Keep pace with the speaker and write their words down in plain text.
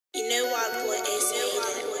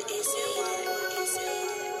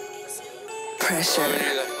Pressure,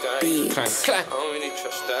 beats. I don't really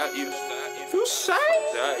trust that you. Feel shy?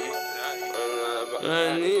 That you.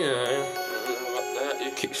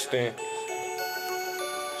 Kickstand.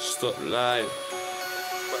 Stop lying.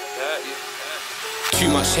 Too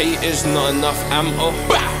much hate is not enough ammo.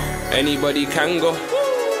 Anybody can go.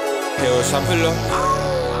 Here was Apollo.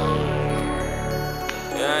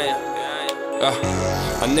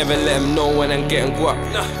 I never let him know when I'm getting guap.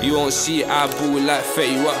 You won't see I boo like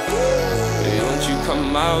 30 up. Hey, won't you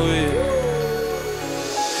come my way?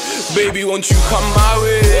 Baby, won't you come my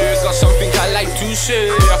way? Got something I like to say.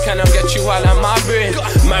 I cannot get you out of my brain.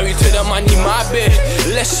 Married to the money, my bed.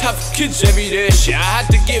 Let's have kids every day. Shit, I had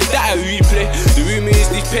to give that a replay. The rumor is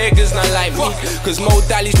these pagans not like me, cause Mo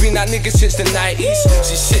Dali's been that nigga since the 90s.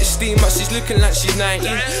 She's 16 but she's looking like she's 19.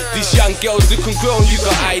 These young girls looking grown, you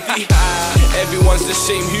got ID. Everyone's the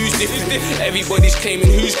same, who's different? Everybody's claiming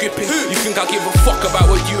who's gripping. You think I give a fuck about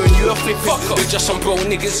what you and you are flipping? They're just some bro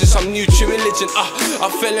niggas in some new true religion. I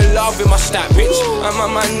fell in love with my stat bitch. I'm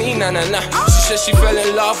on my knee, nah. She said she fell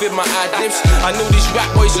in love with my ad-libs. I know these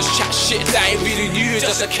rap boys just chat shit, that ain't really you, it's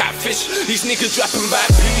just a catfish. These niggas rapping back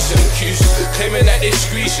P's and Q's, claiming that they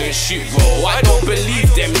squeeze and shoot. Bro, I don't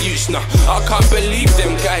believe them youths, nah. I can't believe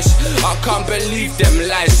them guys, I can't believe them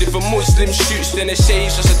lies. If a Muslim shoots, then they say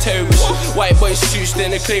he's just a terrorist. White boy shoots,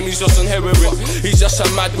 then they claim he's just on heroin. He's just a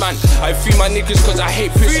madman. I free my niggas cause I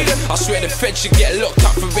hate prison. I swear the feds should get locked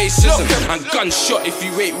up for racism and gunshot if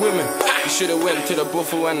you rape women. You should've went to the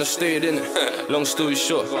brothel and I stayed in it. Long story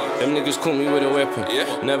short, them niggas caught me with a weapon.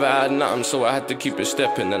 Never had nothing, so I had to keep it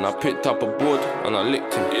stepping. Then I picked up a board and I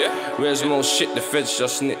licked him. Where's more shit, the feds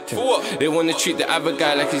just nicked him. They wanna treat the other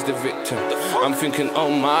guy like he's the victim. I'm thinking, oh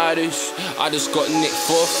my days, I just got nicked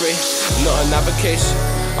for free. Not another case,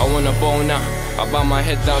 I wanna bone out. I bow my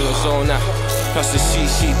head down and zone out. Plus the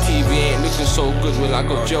CCTV ain't looking so good. Will I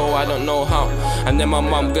go Joe? I don't know how. And then my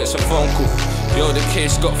mum gets a phone call. Yo, the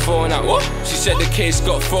case got thrown out. What? She said the case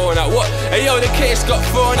got thrown out. What? Hey, yo, the case got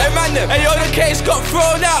thrown out. Hey, yo, the case got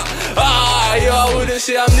thrown out. Ah, yo, I wouldn't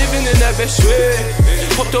say I'm living in the best way.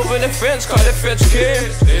 Popped over the fence, cause the feds came.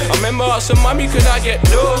 I remember asking mommy, could I get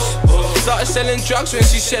those? Started selling drugs when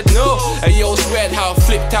she said no. Hey, yo, it's weird how I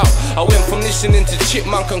flipped out. I went from listening to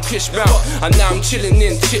Chipmunk and Chris Brown, and now I'm chilling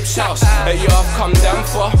in Chip's house. Hey, yo, I've come down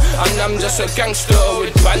for, and I'm just a gangster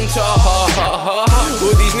with banter.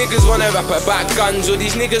 All these niggas wanna rap about guns, all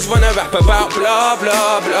these niggas wanna rap about blah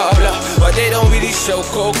blah blah blah, but they don't really sell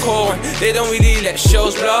cocaine, they don't really let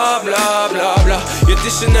shows blah blah blah blah. You're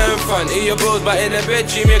dissing her in front of your bros, but in the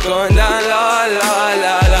bedroom you're going down la la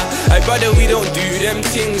la la. Hey brother, we don't do them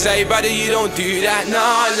things, hey brother, you don't do that,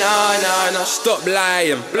 nah. Stop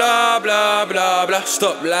lying, blah blah blah blah.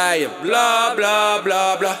 Stop lying, blah blah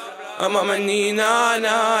blah blah. I'm on my knee, nah.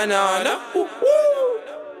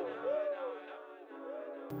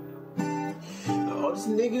 All these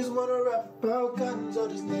niggas wanna rap about guns, all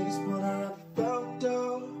these niggas wanna rap about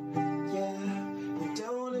dough. Yeah, we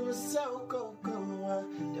don't ever sell cocoa,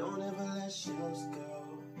 don't ever let shows go.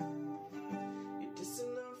 You're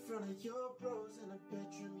dissing in front of your bros in the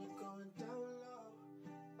bedroom, you're going down low.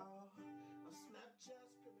 Oh, on Snapchat,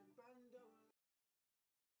 screaming bando.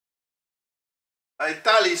 Hey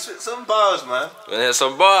Dali, spit some bars, man. Wanna hear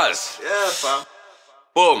some bars? Yeah, fam.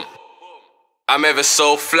 Boom. I'm ever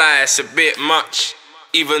so fly, it's a bit much.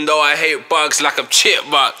 Even though I hate bugs like I'm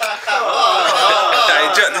chipmunk.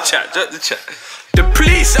 Hey, drop the chat. The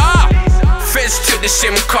police feds took the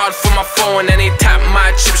SIM card from my phone and they tapped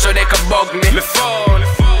my chip so they could bug me. My phone.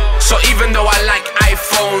 So even though I like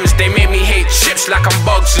iPhones, they made me hate chips like I'm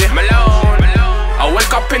Bugsy Malone. I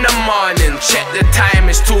wake up in the morning, check the time,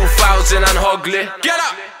 it's 2000 and ugly. Get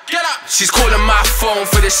up! She's calling my phone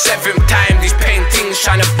for the 7th time. These paintings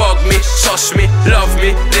tryna bug me, sus me, love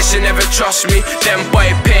me, listen, never trust me. Them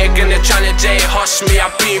boy pagan, they're tryna J-huss me.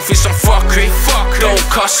 I've been through some fuckery, don't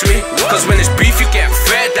cuss me. Cause when it's beef you get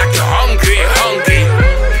fed like you're hungry.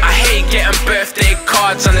 I hate getting birthday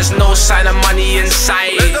cards and there's no sign of money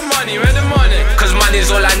inside. Where's the money? Cause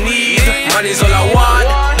money's all I need, money's all I want,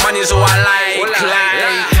 money's all I like.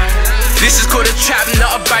 This is called a trap,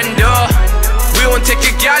 not a bando. We won't take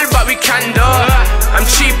a gal, but we can do. I'm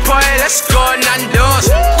cheap boy, let's go Nando's.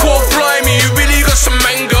 Cool blimey, you really got some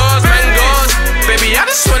mangoes. Baby, I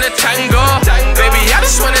just wanna tango. Baby, I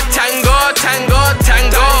just wanna tango.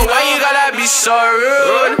 Why you gotta be so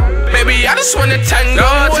rude? Baby, I just wanna tango.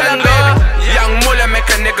 Young mullah make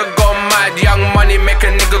a nigga go mad. Young money make a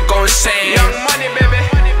nigga go insane. Young money, baby.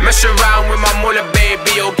 Mess around with my mullah,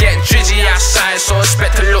 baby, you'll get drizzy outside, so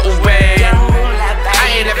expect a little rain.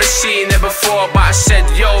 I ain't never seen it before, but I said,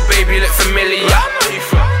 yo, baby, you look familiar.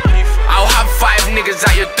 I'll have 5 niggas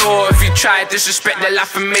at your door if you try disrespect the La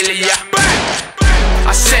Familia.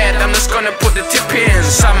 I said I'm just gonna put the tip in.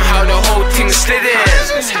 Somehow the whole thing slid in.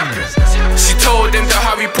 She told him to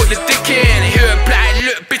hurry, put the dick in. He replied,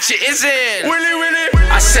 look bitch, it isn't.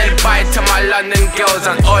 I said bye to my London girls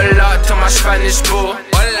and hola to my Spanish boo.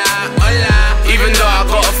 Even though I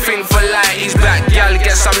got a thing for lighties, black gal,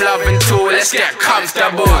 get some loving too. Let's get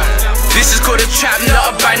comfortable. This is called a trap,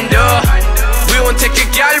 not a bander. We won't take a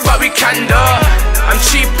gal, but we can do. I'm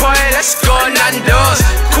cheap boy, let's go Nando's.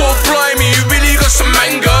 Cool blimey, you really got some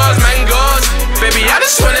mangoes. Baby, I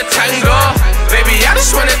just wanna tango. Baby, I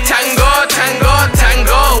just wanna tango.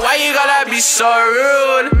 Why you gotta be so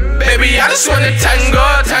rude? Baby, I just wanna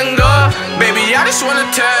tango. Baby, I just wanna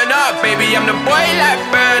turn up. Baby, I'm the boy like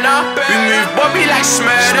Burner. We move Bobby like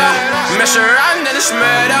Smurder. Mess around and it's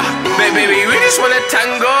murder. Baby, we just wanna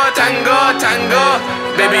tango.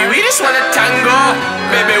 Baby, we just wanna tango.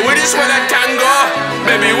 Baby, we just wanna tango.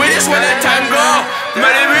 Baby, we just wanna tango.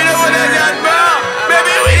 Baby, we just wanna tango.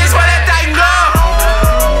 Baby, we just wanna tango.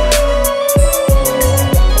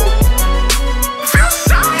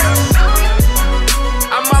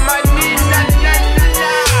 I'm on my knee,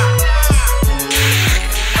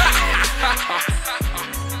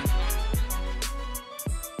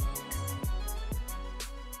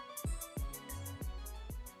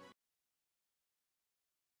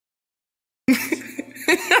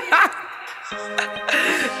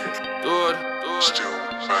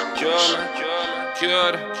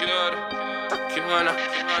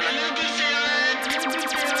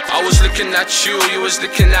 I was looking at you, you was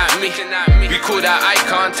looking at me. We called that eye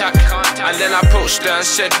contact, and then I approached her and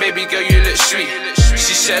said, baby girl, you look sweet.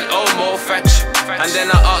 She said, oh, more thanks. And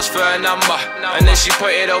then I asked for a number, and then she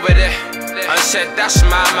put it over there and said, that's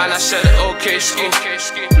my man. I said, okay, ski.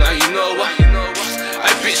 Now you know what?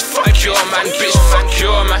 I bitch, fuck your man, bitch, fuck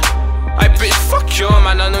your man. I bitch, fuck your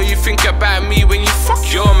man. I know you think about me when you fuck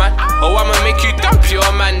your man. Oh, I'ma make you dump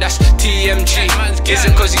your man, that's TMG. Is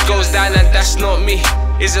it cause he goes down and that's not me?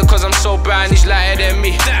 Is it cause I'm so brown he's lighter than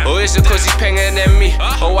me? Or is it cause he's penger than me?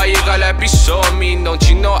 Oh, why you gotta be so mean? Don't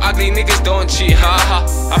you know ugly niggas don't cheat, haha.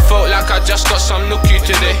 I felt like I just got some nookie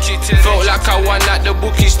today. Felt like I won at the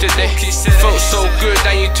bookies today. Felt so good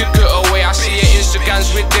and you took it away. I see your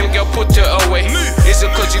Instagrams with them, girl, put it away. Is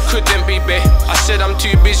it cause you couldn't be, babe? I said I'm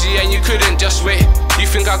too busy and you couldn't just wait. You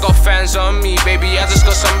think I got fans on me, baby? I just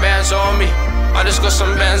got some bands on me. I just got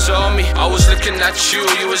some bands on me. I was looking at you,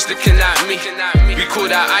 you was looking at me. We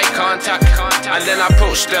called that eye contact, and then I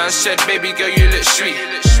approached her and said, baby girl, you look sweet.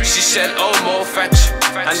 She said, oh, more thanks.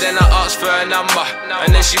 And then I asked for a number,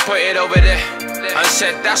 and then she put it over there and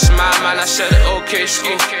said, that's my man. I said, okay,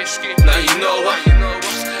 ski. Now you know what?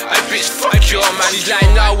 I bitch, fuck your man. She's like,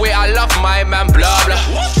 nah, wait, I love my man, blah, blah.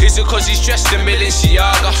 Is it cause he's dressed in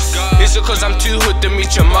Balenciaga? Is it cause I'm too hood to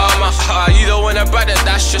meet your mama? You don't want a brother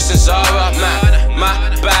that's just in Zara, man. My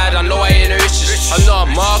bad, I know I ain't the richest. I'm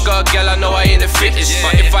not a marker, girl, I know I ain't the fittest.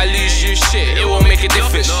 But if I lose you, shit, it won't make a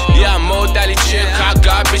difference. Yeah, I'm more daddy chick, I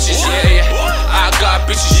got bitches, yeah. I got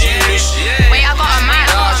bitches, you lose. Wait, I got a man.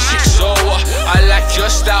 Shit, so what? I like your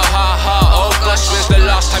style, oh gosh, when's the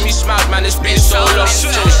last time you smiled, man? It's been so long.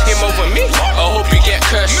 Chose him over me, I hope you get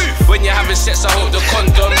cursed. When you're having sex, I hope the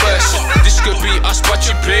condom bursts. This could be us, but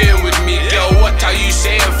you playing with me. Girl, what are you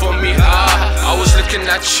saying for me? I was looking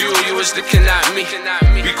at you, you was looking at me.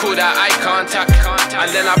 We called that eye contact, and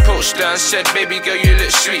then I approached her and said, baby girl, you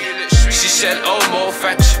look sweet. She said, oh, more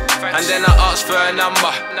thanks. And then I asked for a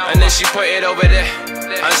number, and then she put it over there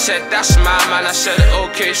and said, that's my man. I said,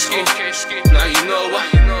 okay, ski. Now you know what?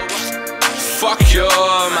 Fuck your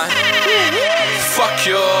man. Fuck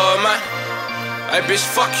your man. I bitch,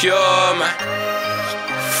 fuck your man.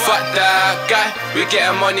 Fuck that guy. We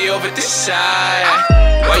getting money over this side.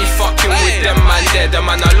 Why you fucking with them man there? The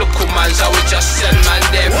man are local mans, I would just send man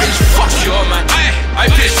there. Bitch, fuck your man. I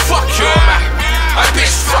bitch, fuck your man. I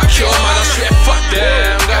bitch, fuck your man. I swear, fuck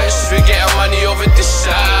them guys. We getting money over this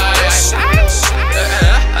side.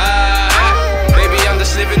 Baby, I'm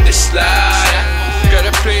just living this life. Got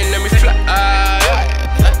a plane, let me fly.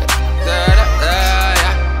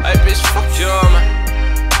 I bitch, fuck your man.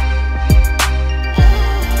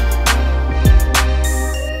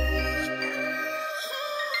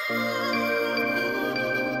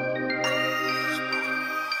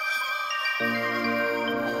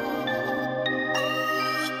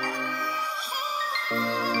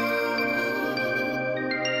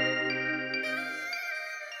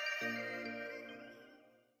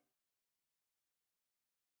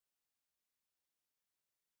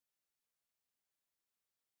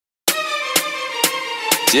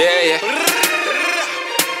 Yeah.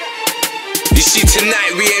 You see,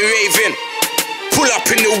 tonight we ain't raving. Pull up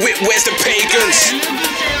in the whip, where's the pagans?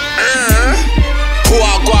 Who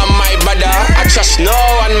I go on my brother? I trust no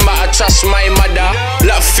one, but I trust my mother.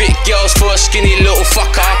 Love fit girls for a skinny little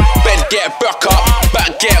fucker. Bed get broke up,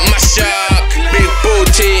 back get mashed up. Big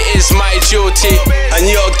booty is my duty, and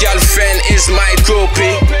your girlfriend is my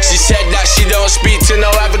groupie. She said that she don't speak to no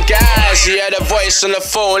other guys. She had a voice on the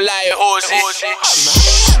phone like Ozzy.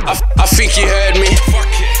 I think you heard me.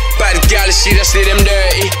 Bad gal, she just did them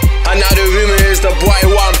dirty. And now the rumor is the boy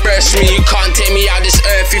won't burst me. You can't take me out this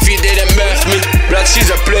earth if you didn't birth me. Blood, she's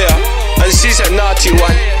a player, and she's a naughty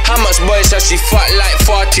one. How much boys has she fought like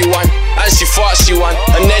 41? And she thought she won,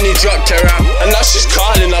 and then he dropped her out. And now she's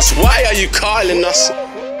calling us, why are you calling us?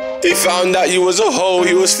 He found out you was a hoe,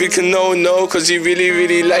 he was thinking no, cause he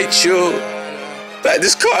really liked you. Like,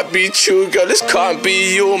 this can't be true, girl, this can't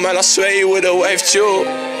be you. Man, I swear you would've wifed you.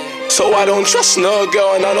 So I don't trust no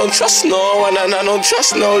girl, and I don't trust no one, and I don't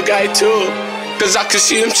trust no guy too. Cause I can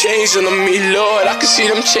see them changing on me, Lord, I can see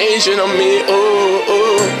them changing on me,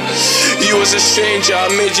 oh. You was a stranger, I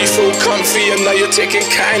made you feel comfy, and now you're taking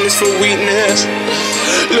kindness for weakness.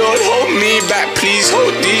 Lord, hold me back, please,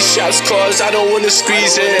 hold these shots, cause I don't wanna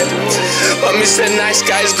squeeze it. But Mr. Nice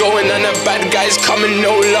Guy's going and the bad guy's coming,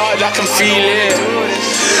 no Lord, I can feel it.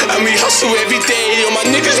 And we hustle every day, yo, my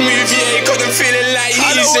niggas move, yeah, got them feeling like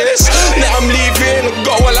Jesus. Now I'm leaving,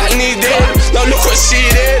 got all I needed, now look what she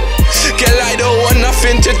did. Girl, I don't want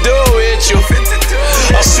nothing to do with you.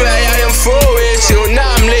 I swear I am full with you, now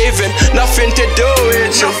I'm leaving, nothing to do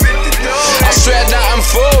with you. I swear that I'm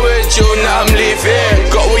full with you, now I'm leaving.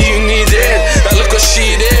 Got what you needed, now look what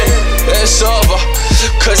she did. It's over,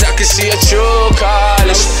 cause I can see a true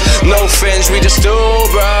college. No friends, we just two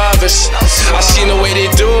brothers. I seen the way they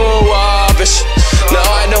do us. Now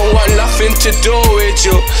I don't want nothing to do with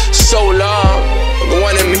you. So long,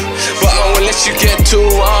 wanted me, but I won't let you get too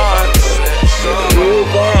on.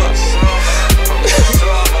 Move on.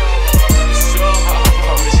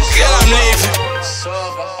 Girl, I'm leaving.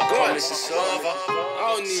 I promise it's over. I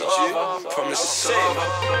don't need you. I promise it's over.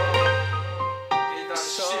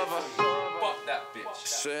 It's over. Fuck that bitch.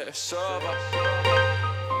 Swear it's over.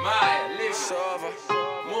 My live it's over.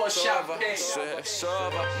 More champagne. Swear it's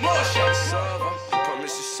over. More champagne. I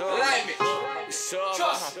promise it's over. Like me. It's over. I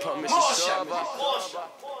promise it's over.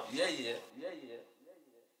 Yeah.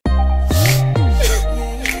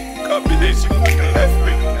 Combination fucking left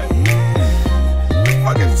me.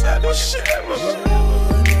 Fucking sad as shit, man.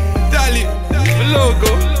 Dali, the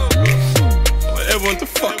logo. Well, everyone to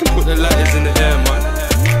fucking put the lighters in the air, man.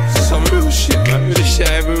 Some real shit, man. Really shit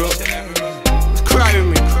everyone. Cry with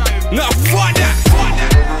me. Nah, fuck that.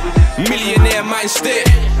 Millionaire mind state.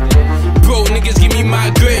 Bro, niggas give me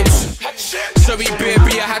migraines. Sorry,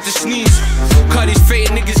 baby, I had to sneeze. Cause these fake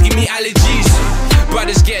niggas give me allergies.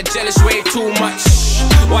 Brothers get jealous way too much.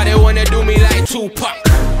 Why they wanna do me like Tupac?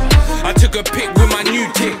 I took a pic with my new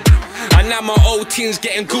thing, and now my old team's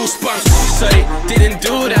getting goosebumps. So they didn't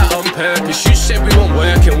do that on purpose. You said we weren't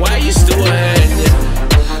working, why you still hurting?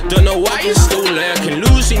 Yeah. Don't know why you still lurking.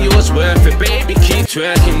 Losing you was worth it, baby, keep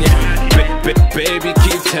twerking, yeah. Baby,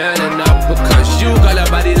 keep turning up, because you got a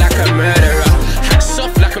body like a murderer. Hats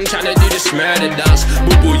off like I'm trying to do this murder dance.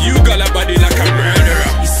 Boo-boo, you got a body like a murderer.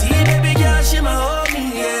 You see, baby girl, she my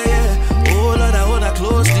homie, yeah. Oh Lord, I hold her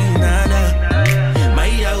closely, nah. My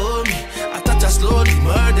homie, I touch her slowly,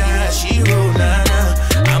 murder, she roll, nah.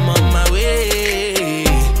 I'm on my way,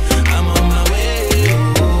 I'm on my way,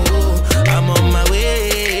 oh. I'm on my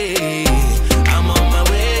way, I'm on my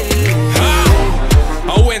way,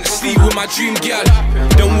 oh. I went to sleep with my dream girl,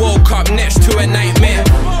 then woke up next to a nightmare.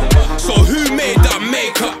 So who made that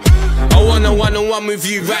makeup? I want a one-on-one with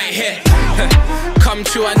you right here. Come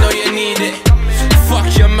true, I know you need it.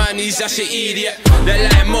 Fuck your man, he's just an idiot. They're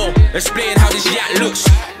like Mo, explain how this yak looks.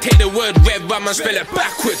 Take the word red rum and spell it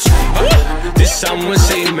backwards. This someone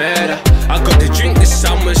say murder. I got the drink, this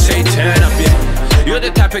someone say turn up, yeah. You're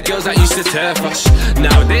the type of girls that used to turf us.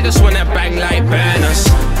 Now they just wanna bang like banners.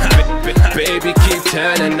 Baby, keep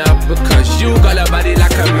turning up, because you got a body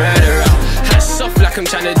like a murderer. Hats off like I'm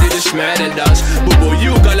trying to do this murder dance. Boo-boo,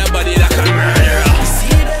 you got a body like a murderer. You see,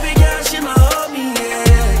 baby girl, she my homie,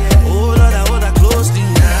 yeah. Oh Lord, I hold her closely,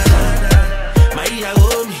 nah. My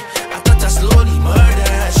homie, I touch her slowly,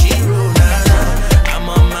 murder, she roll, nah. I'm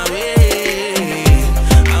on my way,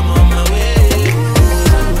 I'm on my way, oh.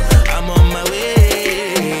 I'm on my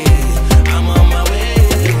way, I'm on my way.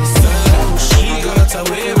 So she got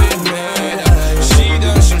away with murder. She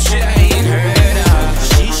done some shit I ain't heard of.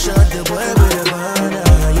 She shot the boy with a burner,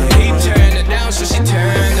 yeah. He turned her down, so she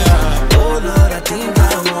turned up. Oh Lord, I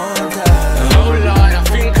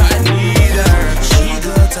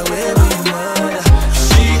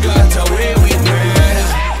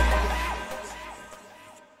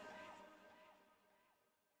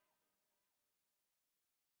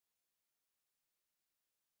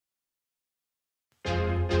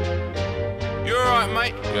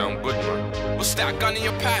alright, mate? Yeah, I'm good, man. What's that gun in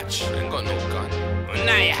your patch? I ain't got no gun. Well,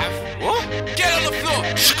 now you have. What? Get on the floor.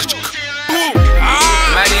 Boom.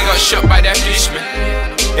 Man, he got shot by that policeman.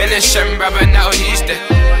 Innocent brother, now he's dead.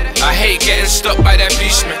 I hate getting stopped by that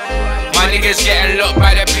policeman. My niggas getting locked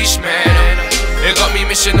by that policeman. They got me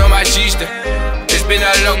missing all my G's there. It's been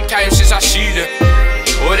a long time since I see them.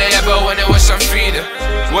 All they ever wanted was some freedom.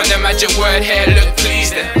 Want the magic word here, look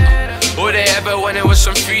please them. All they ever wanted was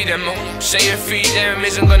some freedom. Saying free them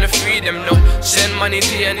isn't gonna free them, no. Send money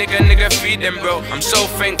to your nigga, feed them, bro. I'm so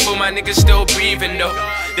thankful my niggas still breathing, though.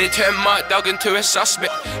 They turned Mark Dog into a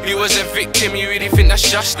suspect. He was a victim, you really think that's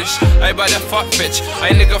justice? I buy the fuck bitch,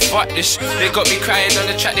 I nigga fuck this. They got me crying on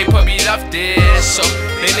the track, they probably love this. So,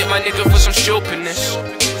 they nicked my nigga for some stupidness.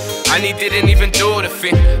 And he didn't even do the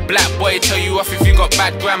thing. Black boy tell you off if you got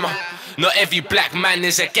bad grammar. Not every black man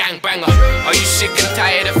is a gangbanger. Are you sick and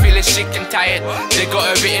tired of feeling sick and tired? They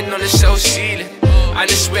got it written on the cell ceiling. And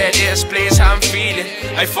it's where they explains how I'm feeling.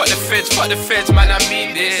 I fuck the feds, man, I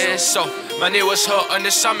mean this. So, man, it was hot on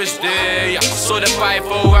the summer's day. I saw the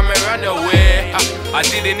Bible and me run away. I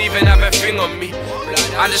didn't even have a thing on me.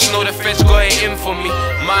 I just know the feds got it in for me.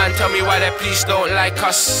 Man, tell me why the police don't like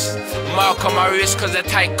us. Mark on my wrist cause they're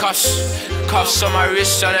tight cuffs. Cuffs on my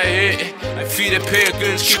wrist and I hate it. I feed the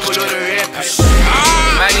pagans, keep all the rapists.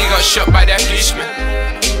 Man, he got shot by that policeman.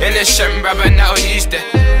 Innocent brother, now he's dead.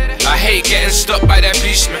 I hate getting stopped by the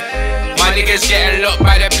policeman. My niggas getting locked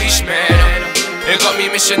by the policeman. They got me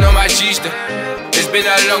missing all my G's there. It's been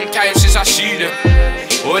a long time since I see them.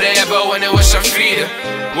 All they ever wanted was some freedom.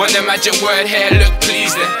 Want the magic word here, look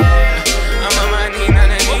please them.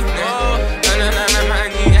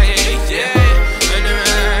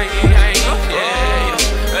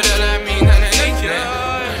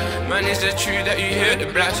 Man, is it true that you hear the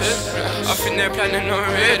blasters? I think they're planning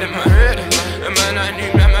on raiding my head. Man, I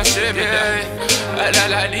knew that my shit.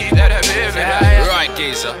 Right,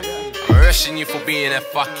 Gazer. I'm arresting you for being a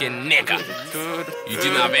fucking nigga. You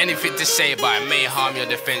do not have anything to say, but I may harm your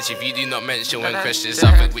defense if you do not mention when questions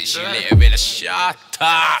something which you later will shut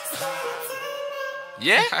up.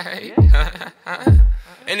 Yeah?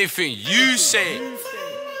 Anything you say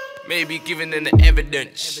may be given them the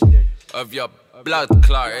evidence of your blood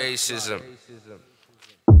clot racism.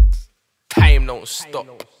 Time don't stop.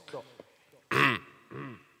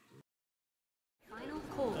 Final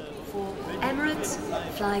call for Emirates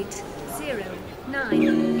Flight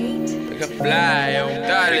 098. Take a fly, yo.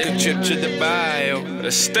 Take a trip to Dubai, yo.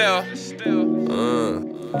 But still,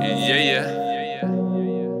 yeah.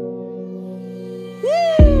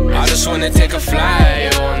 I just wanna take a fly,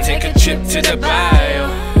 yo, and take a trip to Dubai, yo.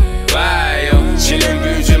 Bye, yo. Chillin'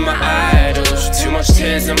 rooms with my idols. Too much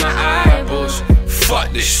tears in my eyeballs.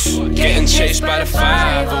 Fuck this. Getting chased by the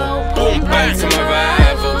 5-0. Boom, bang to my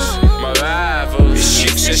rivals. This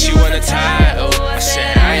chick said she want a title. I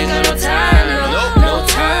said I ain't got no time, no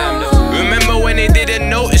time though. Remember when they didn't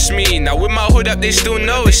notice me? Now with my hood up they still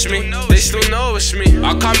notice me.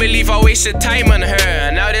 I can't believe I wasted time on her,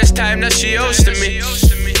 and now there's time that she owes to me.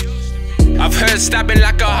 I've heard stabbing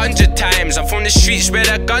like 100 times. I'm from the streets where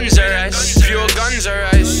the guns are ice. Pure guns are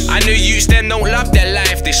ice. I know youths them don't love their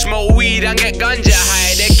life. They smoke weed and get ganja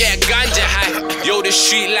high. They get ganja high. Yo, the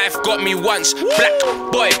street life got me once. Black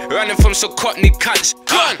boy running from some cockney cunts.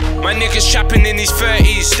 Gun. My niggas trapping in these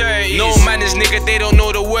 30s. No manners, nigga, they don't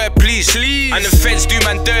know the word please. And the feds do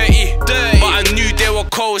man dirty. But I knew they were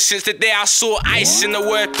cold since the day I saw ice in the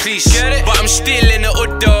word please. But I'm still in the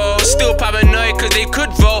hood though. Still paranoid cause they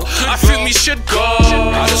could vote. I think we should go.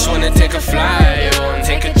 I just wanna take a fly, yo, and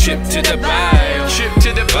take a trip to Dubai, yo.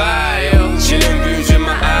 Chillin' rooms with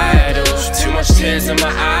my idols. Too much tears in my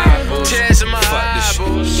eyeballs. Fuck this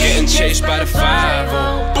shit. Getting chased by the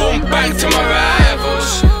 5-0. Boom, bang to my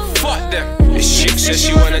rivals. Fuck them. This chick said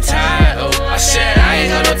she want a title. I said I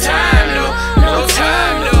ain't got no time, no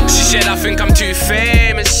time, no. She said I think I'm too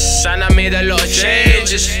famous, and I made a lot of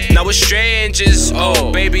changes. Now we're strangers.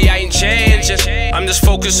 Oh, baby, I ain't changing. I'm just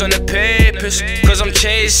focused on the papers, cause I'm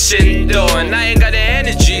chasing though, and I ain't got the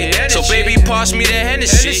energy. So baby, pass me the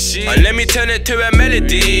Hennessy, and let me turn it to a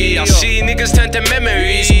melody. I see niggas turn to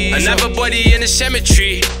memories. Another body in the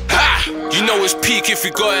cemetery. Ha! You know it's peak if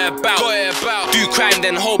you got it about. Do crime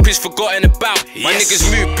then hope is forgotten about. My niggas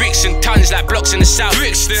move bricks and tons like blocks in the south.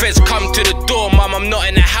 Feds come to the door, mum, I'm not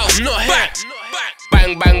in the house.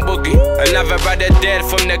 Bang bang boogie. Another brother dead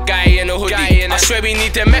from the guy in the hoodie. I swear we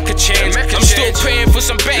need to make a change. I'm still praying for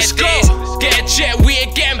some better days. Get a jet, we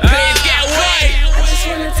ain't getting paid. Get away. I just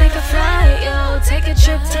wanna take a flight, yo. Take a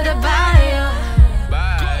trip to Dubai, yo.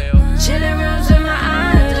 Chillin' rooms with my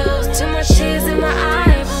idols. Too much tears in my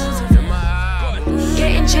eyeballs.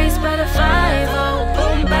 Getting chased by the 5-0.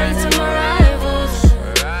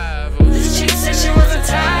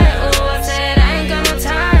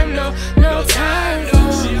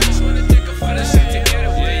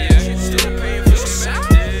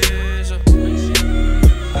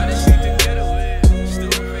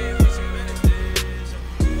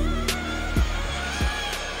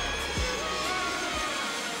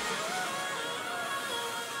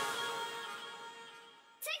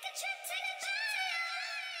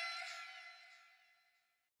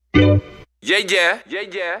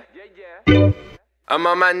 I'm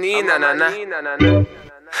on my knee, na-na-na.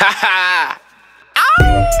 Ha-ha.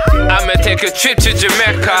 I'ma take a trip to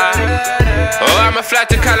Jamaica, or I'ma fly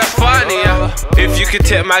to California. If you could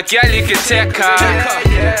take my gal, you could take her,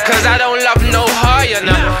 cause I don't love no her, you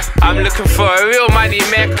know. I'm looking for a real money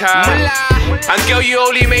maker, and girl, you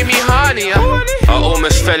only made me honey. I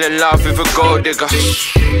almost fell in love with a gold digger.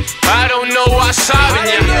 I don't know what's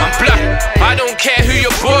happening, yeah. I'm black, I don't care who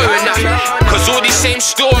you're boring at, cause all these same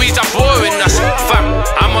stories are boring us. Fam,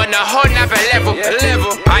 I'm on a whole nother level.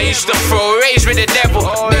 I used to throw rays with the devil,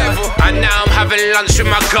 and now I'm having lunch with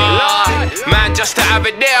my God. Man, just the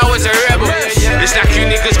other day I was a rebel. It's like you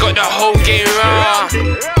niggas got the whole game wrong.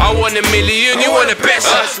 I want $1 million, you want the best.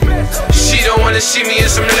 She don't wanna see me in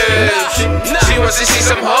some lurch. She wants to see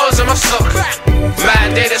some holes in my sock.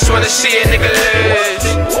 Man, they just wanna see a nigga lurch.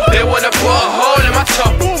 They wanna put a hole in my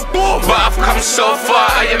top, but I've come so far,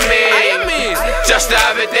 I mean. Just the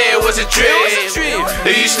other day it was a dream.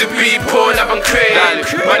 It used to be porn up and cream,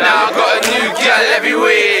 but now I got a new girl every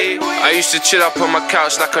week. I used to chill up on my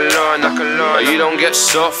couch like a lawn, but you don't get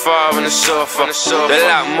so far on the sofa. They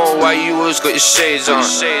like more why you always got your shades on.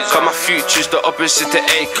 Cause my future's the opposite to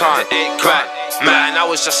Akon. Man, I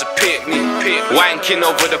was just a picnic, wanking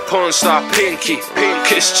over the porn star Pinky.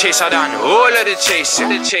 Kiss chase, I done all of the chasing.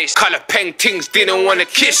 Color paintings didn't wanna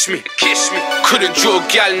kiss me. Couldn't draw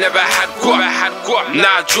gal, never had guap.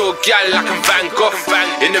 Now I draw gal like I'm Van Gogh.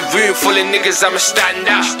 In a room full of niggas, I'ma stand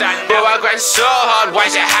out. Bro, I grind so hard,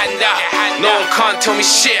 why's your hand out? No one can't tell me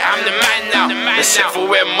shit, I'm the man now. Except for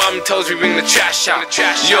when mum tells me bring the trash out.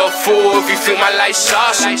 You're a fool if you feel my life's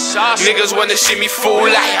awesome. Niggas wanna see me fall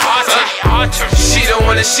like heart. She don't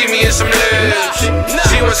wanna see me in some lurch.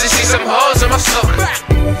 She wants to see some holes in my sock.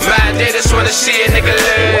 Man, they just wanna see a nigga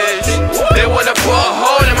lurch. They wanna put a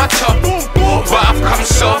hole in my top, but I've come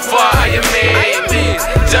so far, I mean.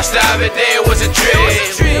 Just the other day it was a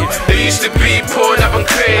dream. It used to be porn up and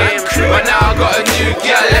cream, but now I got a new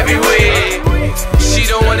girl every week. She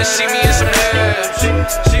don't wanna see me in some lurch.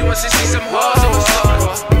 She wants to see some holes in my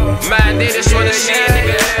sock. Man, they just wanna see a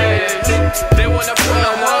nigga lurch. They wanna put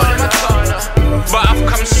a hole in my top, but I've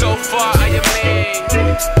come so far, I mean.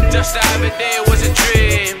 Just the other day it was a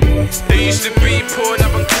dream. It used to be porn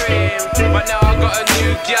up and cream, but now I got a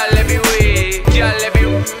new girl every week. Girl every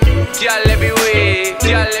week. Girl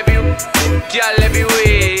every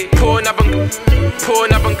week. Porn up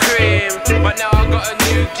and cream, but now I got a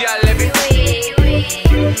new girl every week.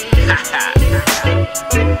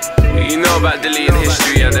 You know about deleting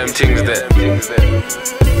history and them things there.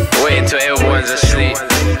 Wait until everyone's asleep.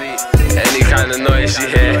 Any kind of noise you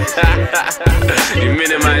hear, you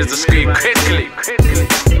minimize the screen quickly.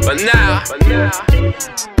 But now,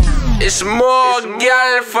 it's more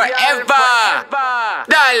girl forever.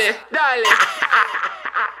 Darling.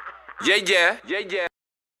 Yeah.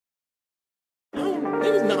 I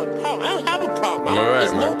don't have a problem. I'm alright,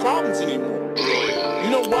 There's man. no problems anymore. You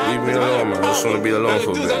know why? Leave me alone, man. I just wanna be alone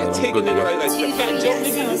for a bit, man. I'm good, man.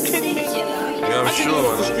 Yeah, I'm sure,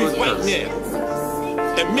 man. I'm good, man.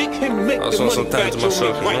 And make him make the money back to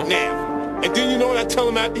myself right now. And then you know what I tell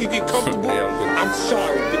him after he get comfortable? I'm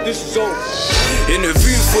sorry, but this is over. In a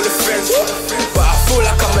room full of friends, but I feel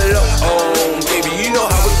like I'm alone. Baby, you know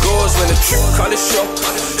how it goes when the trip call is show.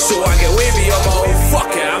 So I get wavy on my own.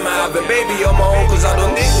 Fuck it, I'ma have a baby on my own, cause I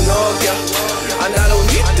don't need no girl, and I don't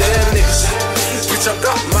need them niggas. Bitch, I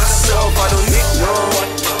got myself, I don't need no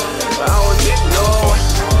one. I don't need no one.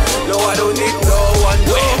 No, I don't need no one.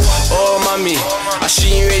 Oh, mommy, I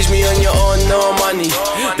seen you raise me on your own, no money.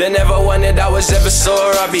 They never wanted, I was ever so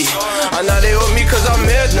rubby. And now they want me cause I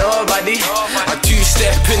made nobody. I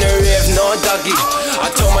two-step in a rave, no doggy. I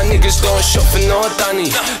told my niggas don't shop for no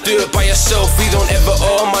Danny. Do it by yourself, we don't ever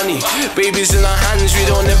owe money. Babies in our hands, we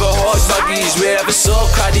don't ever hold buggies. We're ever so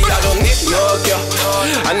cruddy, I don't need no girl,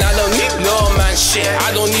 and I don't need no man shit.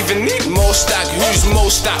 I don't even need MoStack, who's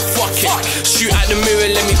MoStack? Fuck it. Shoot at the mirror,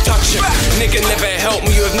 let me touch it. Nigga never helped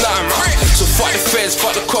me with nothing, man. So fuck the feds,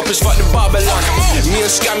 fuck the coppers, fuck the Babylon. Me and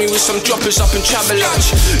Scammy with some droppers up in travel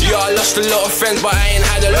lunch. Yeah, I lost a lot of friends, but I ain't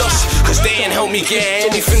had a loss, cause they ain't helped me get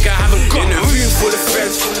anything I haven't got. In a room full of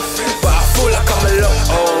friends, but I feel like I'm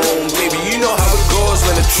alone. Baby, you know how it goes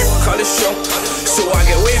when the trip call is show. So I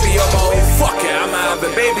get wavy on my own. Fuck it, I'ma have a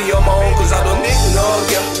baby on my own, cause I don't need no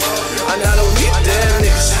girl, and I don't need them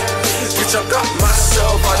niggas. Bitch, I got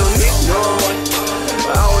myself, I don't need no one.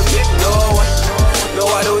 I don't need no one. No,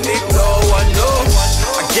 I don't need no one, no.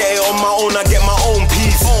 I get it on my own, I get my own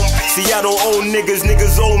peace. See, I don't own niggas,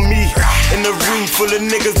 niggas own me. In a room full of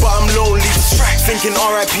niggas, but I'm lonely. Thinking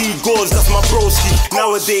R.I.P. Gauze, that's my broski.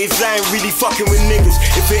 Nowadays, I ain't really fucking with niggas.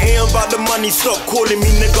 If it ain't about the money, stop calling me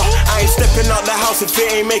nigga. I ain't stepping out the house if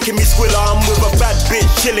it ain't making me squiller. I'm with a bad bitch,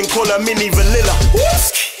 chilling, call her Mini Vanilla.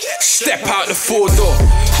 Step out the 4-door.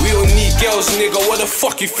 We don't need girls, nigga. What the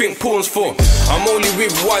fuck you think porn's for? I'm only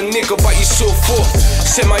with one nigga, but you saw 4.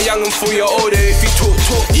 Send my young'un for your older if you talk.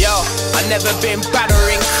 Yo, I never been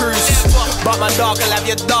battering cruises, but my dog will have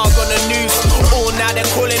your dog on the news. Oh, now they're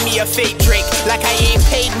calling me a fake Drake, like I ain't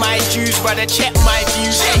paid my dues, brother, check my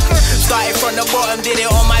views. Started from the bottom, did it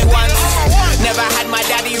on my ones. Never had my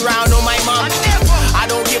daddy round or my mum. I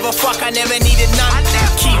don't give a fuck, I never needed none.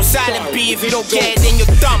 Keep silent, B, if you don't get it, then you're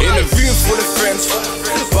dumb. In a room full of friends,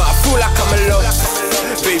 but I feel like I'm alone.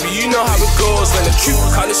 Baby, you know how it goes when the true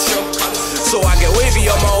colors show. So I get wavy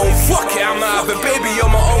on my own. Fuck it, I'ma have a baby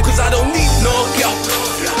on my own, cause I don't need no girl,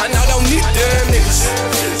 and I don't need them niggas.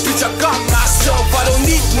 Bitch, I got myself, I don't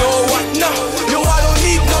need no one, no. Yo, I don't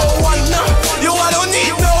need no one, no. Yo, I don't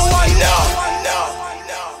need no one, no.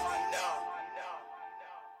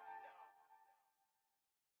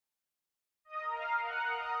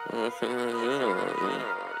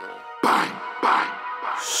 Bang, bang.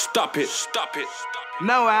 Stop it.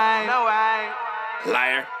 No way.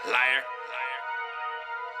 Liar.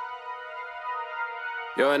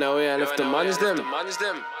 Yo, I know we ain't left the mans them.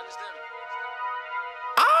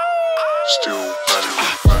 Still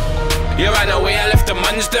Yeah, I know we ain't left the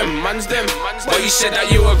mans them. But you said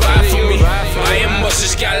that you were right for me. I ain't must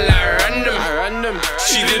this gal like random.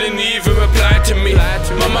 She didn't even reply to me.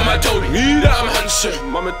 My mama told me that I'm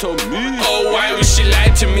handsome. Oh, why would she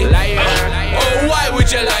lie to me? Oh, why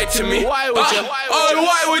would you lie to me? Why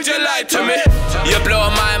would you lie to me? You blow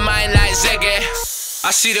my mind like Ziggy. I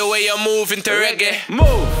see the way you're moving to reggae.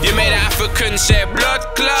 You made an African say blood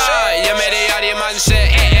clot. You made a yardie man say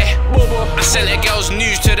eh. I sent the girls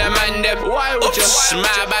news to the man them. Oops,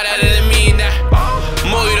 my bad, I didn't mean that.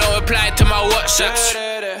 More you don't reply to my WhatsApps.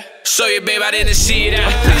 Sorry babe, I didn't see that.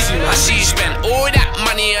 I see you spend all that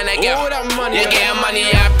money on a girl. You getting money,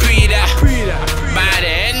 I pre that. By the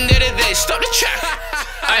end of the day, stop the track.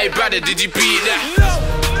 Hey brother, did you beat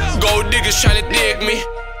that? Gold diggers trying to dig me.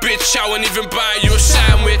 Bitch, I won't even buy you a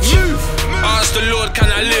sandwich. Ask the Lord, can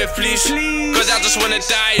I live, please? Cause I just wanna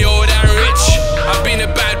die old and rich. I've been a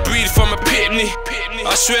bad breed from a pitney.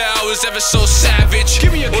 I swear I was ever so savage.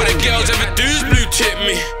 All the girls ever do is blue tip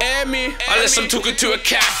me. Unless I'm talking to a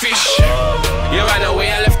catfish. Yeah, I know where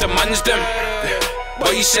I left the mans them.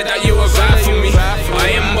 But you said that you were right for me.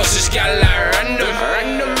 I ain't must this gal like random.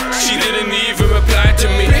 She didn't even reply to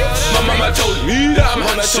me. My mama told me that I'm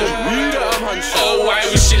handsome. Oh, why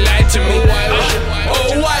would she lie to me?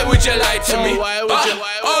 Oh, why would you lie to me?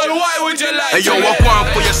 Oh, why would you lie to me? Hey yo, I want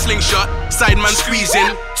for your slingshot. Side man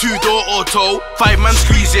squeezing, 2-door auto, 5 man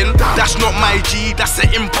squeezing. That's not my G, that's an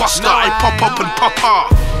imposter. I pop up and pop off.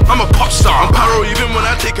 I'm a pop star. I'm paro even when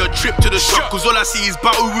I take a trip to the shop. Cause all I see is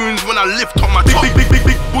battle wounds when I lift up my top.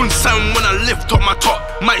 Big boom sound when I lift up my top.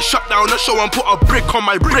 Might shut down the show and put a brick on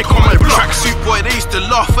my block. Tracksuit boy, they used to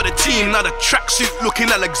laugh at the team. Now the tracksuit looking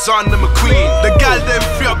Alexander McQueen. The gal then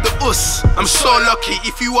free up the us. I'm so lucky.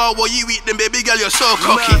 If you are what you eat, then baby girl, you're so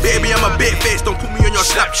cocky. Baby, I'm a bit face, don't put me on your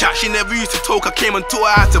Snapchat. She never used to talk, I came and taught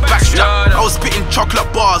her how to backstrap. I was spitting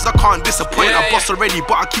chocolate bars, I can't disappoint. I boss already,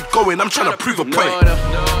 but I keep going, I'm trying to prove a point.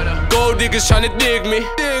 Gold diggers trying to dig me.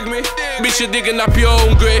 Bitch, you digging up your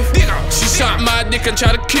own grave. She sucked my dick and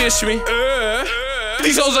tried to kiss me.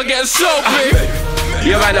 These hoes are getting so big.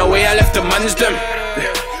 You ran away, I left the mans them.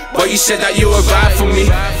 But you said that you were right for me.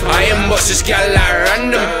 I ain't bust this gal like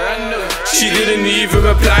random. She didn't even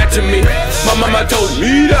reply to me. My mama told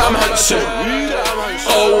me that I'm handsome.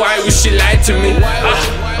 Oh, why would she lie to me?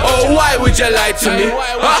 Oh, why would you lie to me?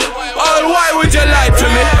 Oh, why would you lie to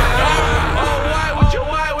me?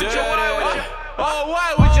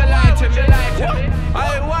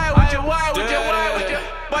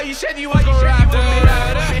 But you said you was gonna ride for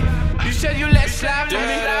me. You said you let slap for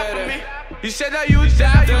me. You said that you would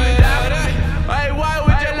die for me. Hey, why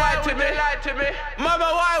would you lie to me? Mama,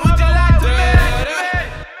 why would you lie to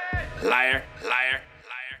me? Liar.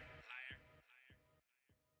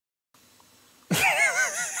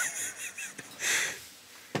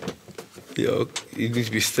 Yo, you need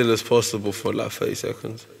to be still as possible for like 30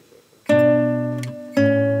 seconds.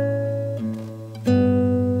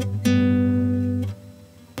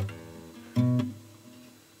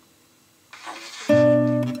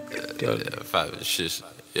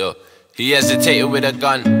 Yo, he hesitated with a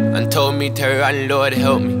gun and told me to run, Lord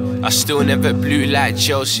help me. I still never blew like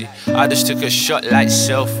Chelsea, I just took a shot like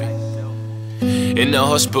selfie. In the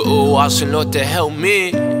hospital asking Lord to help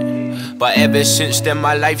me, But ever since then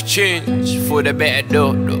my life changed for the better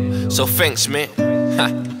though. So thanks mate.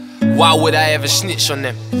 Why would I ever snitch on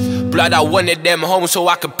them? Blood, I wanted them home so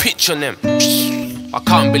I could pitch on them. I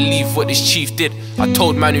can't believe what this chief did. I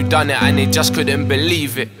told man who done it and they just couldn't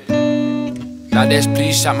believe it. Now there's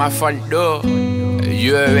police at my front door.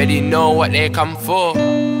 You already know what they come for.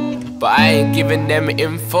 But I ain't giving them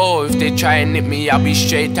info. If they try and nip me, I'll be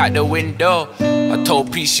straight out the window. I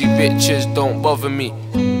told PC bitches, don't bother me.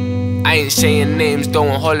 I ain't saying names,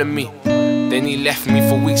 don't holler me. Then he left me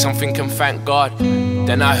for weeks, I'm thinking thank God.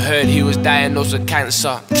 Then I heard he was diagnosed with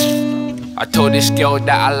cancer. I told this girl that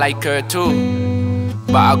I like her too,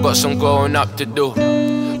 but I got some growing up to do.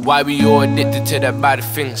 Why we all addicted to the bad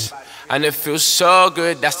things? And it feels so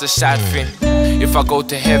good, that's the sad thing. If I go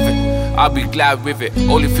to heaven, I'll be glad with it.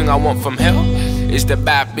 Only thing I want from hell is the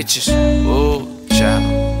bad bitches. Oh,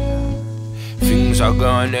 child. Things are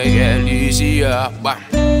gonna get easier, bam,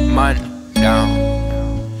 man down.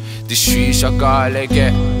 The streets are gonna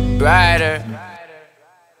get brighter.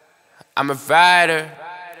 I'm a fighter.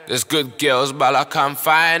 There's good girls, but I can't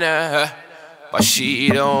find her. But she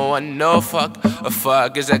don't want no fuck. A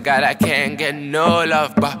fuck is a guy that can't get no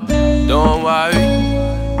love. But don't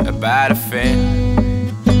worry about a thing,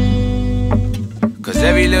 cause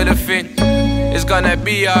every little thing is gonna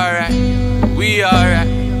be alright. We alright,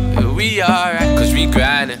 we alright. Cause we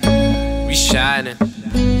grinding, we shining.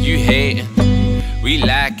 You hating, we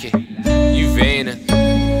like it. You veining,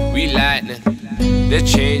 we lightning. They're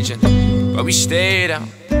changing, but we stay down.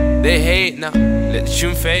 They hate now, let the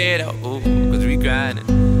tune fade out. Ooh, cause we grinding,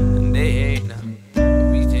 and they hate now.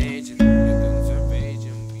 We changing, your guns are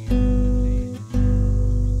raging.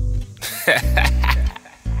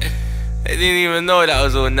 They didn't even know that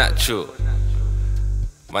was all natural.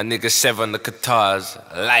 My nigga Sev on the guitars,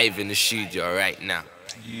 live in the studio right now.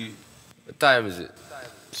 What time is it?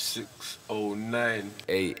 6:09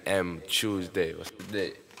 AM Tuesday. What's the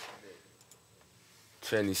date?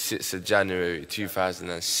 26th of January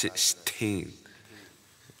 2016.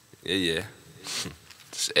 Yeah.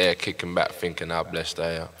 Just air kicking back thinking how blessed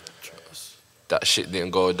I am. That shit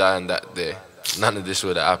didn't go down that day. None of this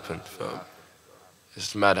would have happened.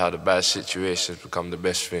 It's mad how the bad situations become the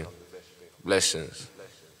best thing. Blessings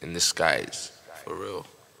in disguise. For real.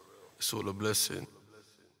 It's all a blessing.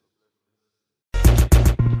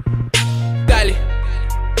 Dali.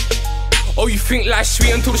 Oh, you think life's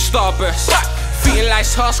sweet until the starburst. Feeling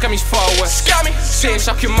life's hard, scammy's far worse. Saying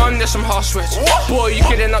suck your mum, there's some harsh words. Boy, you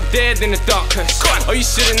could end up dead in the darkness. Oh, you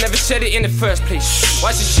should've never said it in the first place.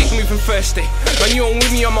 Why's this chick moving first day? Man, you don't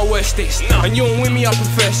with me on my worst days. And you don't with me up on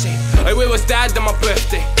first day. Hey, where was dad on my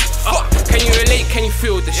birthday? Can you relate, can you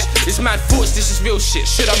feel this? It's mad thoughts, this is real shit.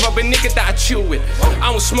 Should I rob a nigga that I chill with?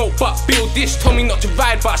 I don't smoke but build this. Told me not to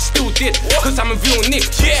ride but I still did. Cause I'm a real nigga,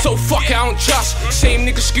 so fuck it, I don't trust. Same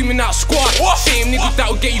niggas screaming out squad. Same niggas that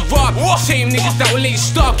will get you robbed. Same niggas that will let you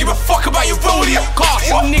starve. Give a fuck about your rodeo car.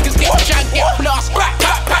 Some niggas get shot, get blast. Pap,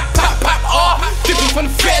 pap, pap, pap, pap, dipping from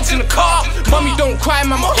the feds in the car. Mommy don't cry,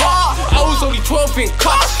 mama heart. I was only 12 in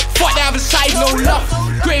cuffs. Fuck the other side, no love.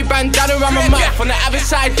 Grey bandana around my mouth. On the other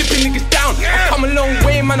side, dipping niggas down. I've come a long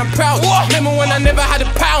way, man, I'm proud. Remember when I never had a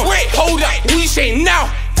pound? Hold up, what you saying now?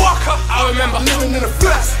 Fuck up. I remember living in a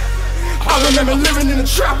flat. I remember living in a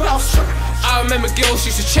trap house. I remember girls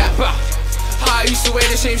used to chat about how I used to wear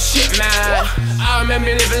the same shit, man. I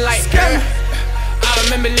remember living like that. I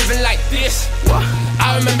remember living like this.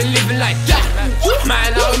 I remember living like that.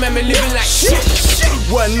 Man, I remember living like shit.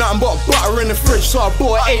 Weren't nothing but butter in the fridge, so I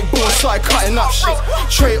bought 8 balls, started cutting up shit.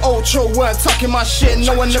 Trey Ultra weren't tucking my shit.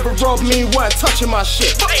 No one ever robbed me, weren't touching my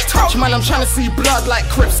shit. Touch man, I'm trying to see blood like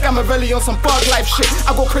Crips. Scamavelli on some bug life shit.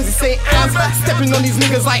 I go crazy, say ants, stepping on these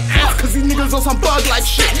niggas like ants, cause these niggas on some bug life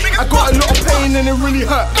shit. I got a lot of pain and it really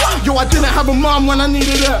hurt. Yo, I didn't have a mom when I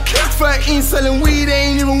needed her. 13 selling weed,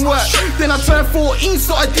 they ain't even work. Then I turned 14,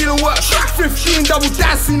 so I didn't work. 15 double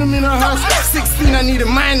dash, seen them in a hearse. 16, I need a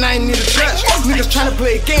mind, I ain't need a church. Niggas trying to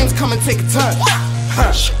play games, come and take a turn.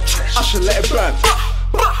 I should let it burn.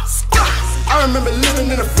 I remember living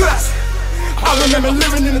in a flat. I remember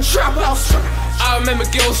living in a trap house. I remember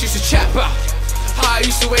girls used to chat about how I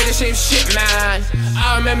used to wear the same shit, man.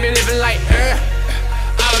 I remember living like her.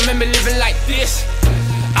 I remember living like this.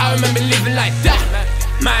 I remember living like that.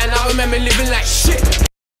 Man, I remember living like shit.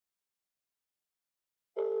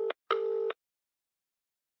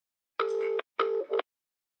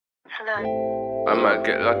 I might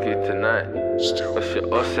get lucky tonight. What's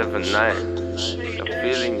your 079? I'm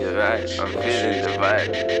feeling you right, I'm feeling the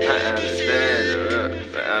vibe. I understand the real,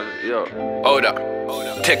 but I'm Yo, hold up.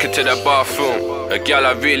 Take her to the bathroom. A girl,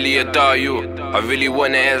 I really adore you. I really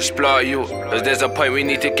wanna explore you. Cause there's a point we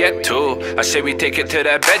need to get to. I say we take it to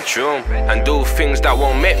the bedroom and do things that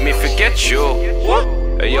won't make me forget you.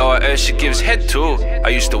 And yo, I heard she gives head too. I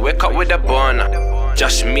used to wake up with a burner.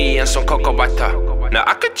 Just me and some cocoa butter. Now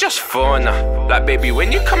I could just phone her. Like, baby,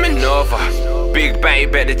 when you coming over? Big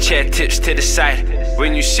bang, better chair tips to the side.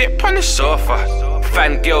 When you sit on the sofa.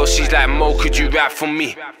 Fan girl, she's like, Mo, could you rap for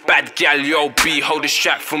me? Bad gal, yo, B, hold the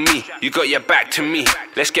strap for me. You got your back to me.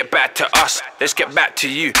 Let's get back to us. Let's get back to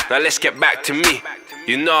you. Now let's get back to me.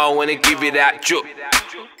 You know I wanna give you that juke.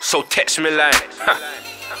 So text me like,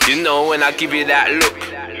 you know when I give you that look.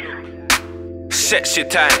 Sexy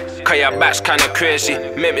time, cause your back's kinda crazy.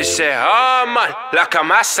 Make me say, oh man, like I'm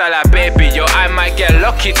like baby, yo, I might get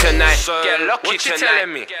lucky tonight. Get lucky what you tonight.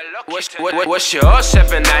 Telling me? What's your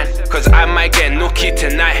 079? Cause I might get nookie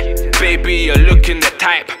tonight. Baby, you're looking the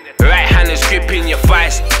type. Right hand is gripping your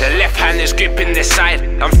thighs, the left hand is gripping the side.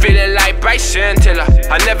 I'm feeling like Bryson Tiller.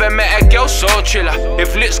 I never met a girl so chiller.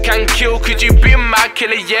 If looks can kill, could you be my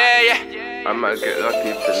killer? Yeah, yeah. I might get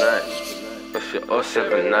lucky tonight. What's your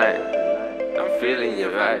 079? I'm feeling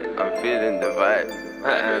your vibe, I'm feeling the vibe.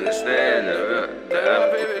 I understand the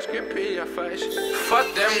baby's gripping your face.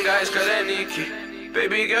 Fuck them guys, cause they're sneaky.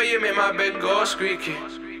 Baby girl, you make my bed go squeaky.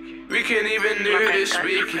 We can even do this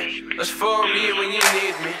weekend. Just phone me when you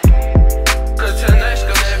need me. Cause tonight's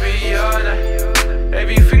gonna be your night.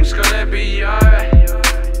 Everything's gonna be alright.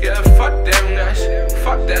 Yeah, fuck them guys,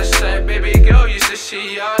 fuck that side. Baby girl, used to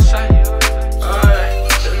see your side.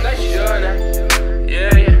 Alright, tonight's your night.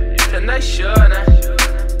 Yeah, yeah. Tonight's your night,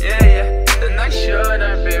 yeah, yeah. Tonight's your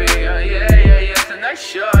night, baby, yeah, yeah, yeah.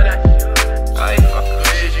 Tonight's your night. I fuck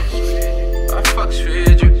with you, I fucks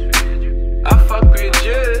with you, I fuck with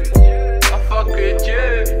you, I fuck with you.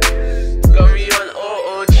 Got me on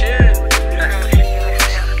OO chill.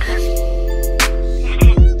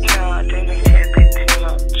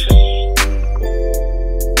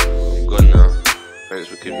 I'm gone now. Thanks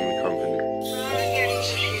for keeping me company.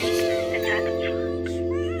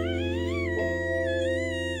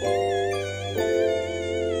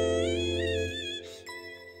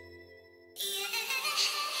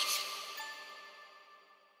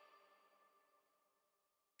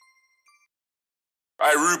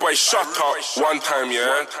 Hey, rude boy, shut up. One time,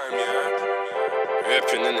 yeah.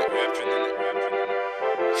 Rapping, innit?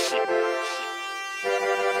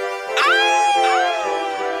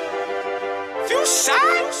 Feel shy?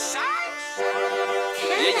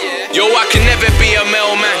 Yo, I can never be a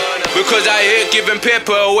mailman because I hate giving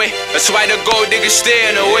paper away. That's why the gold digger's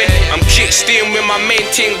staying away. I'm kick stealing with my main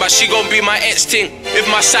ting, but she gon' be my ex ting. If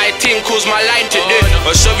my side ting calls my line today,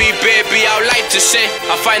 oh sorry baby, I'd like to say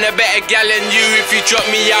I find a better gal than you if you drop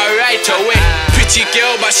me out right away. Pretty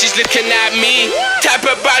girl, but she's looking at me. Type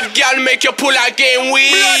of bad gal make you pull out game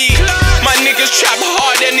weak. My niggas trap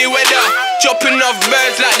hard any weather, dropping off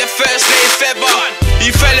birds like the first laid feather. You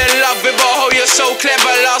fell in love with her, oh you're so clever.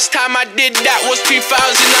 Last time I did that was 2000,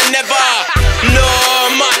 I never. No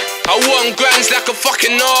man, I want grands like a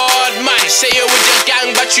fucking odd man. Say you're with your gang,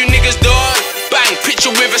 but you niggas don't. Bang, picture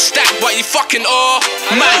with a stack, but you fucking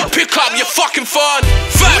man, pick up your fucking phone.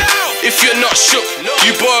 Fam, if you're not shook,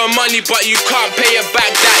 you borrow money but you can't pay it back,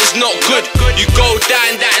 that is not good. You go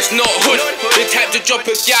down, that is not hood. The type to drop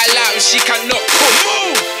a gal out and she cannot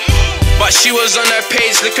cook. But she was on her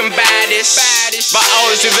page looking baddest. But I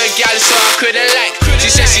was with a gal so I couldn't like.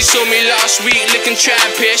 She said she saw me last week looking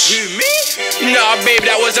trampish. Nah babe,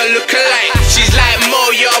 that was a lookalike. She's like,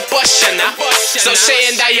 Mo, you're a boss, you know. So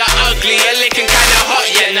saying that you're ugly, you're looking kinda hot,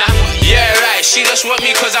 you know. Yeah right, she just want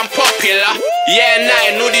me cause I'm popular. Yeah nah,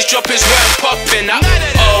 and all these droppers weren't popping up.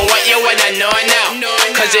 Oh, what you wanna know now?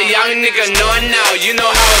 Cause a young nigga know now. You know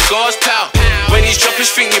how it goes, pal. When these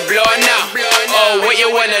droppers think you blowing now. Oh, what you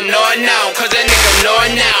wanna know now? Cause a nigga know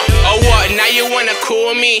now. Oh what, now you wanna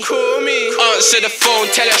call me? Answer the phone,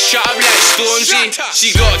 tell her shut up like Stormzy.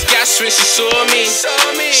 She got gas when she saw me.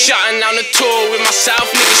 Shutting down the tour with myself,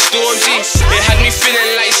 nigga Stormzy. It had me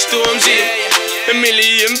feeling like Stormzy. A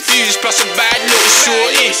million views plus a bad little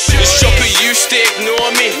shorty. The shopper used to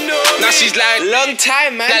ignore me. Now she's like, long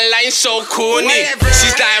time man, that line's so corny.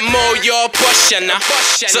 She's like, Mo, you're a boss, you know.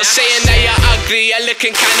 So saying that you're ugly, you're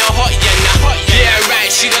looking kinda hot, you know. Yeah right,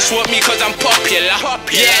 she just want me cause I'm popular.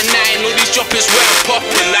 Yeah nah, and all these droppers weren't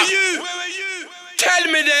popular. Tell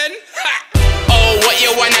me then. Oh, what you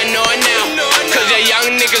wanna know now? Cause the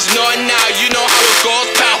young niggas know now. You know how it goes,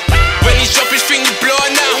 pal. When these droppers think you blow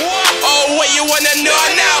now. Oh, what you wanna know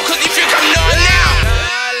now? Cause if you come know now.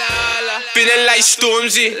 Feeling like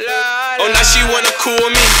Stormzy. Oh, now she wanna call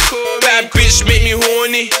me. bad bitch make me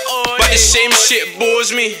horny, but the same shit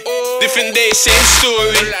bores me. Different day, same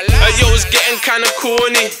story. Yo's getting kinda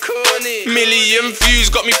corny. Million views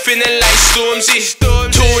got me feeling like Stormzy.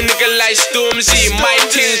 Tall nigga like Stormzy. My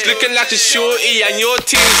team's looking like a shorty, and your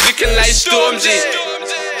team's looking like Stormzy.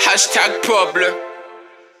 Hashtag problem.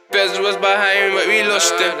 Bez was behind, but we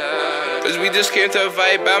lost him. Cause we just came to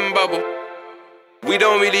vibe and bubble. We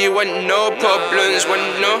don't really want no problems,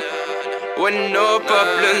 want no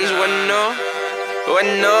problems, want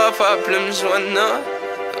no problems, want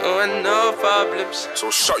no problems.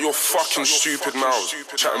 So shut your fucking stupid mouth,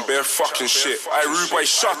 chatting bare fucking shit. Hey, rude boy,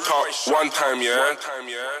 shut up. One time, yeah.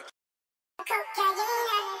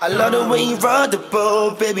 I love the way you ride the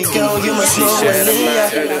boat, baby girl, you my snow and Leah.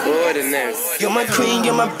 You're my queen,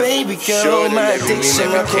 you're my baby girl, my addiction,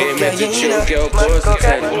 my cocaine.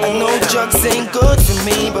 I know drugs ain't good for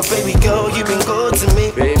me, but baby girl, you've been good to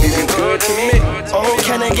me. Oh,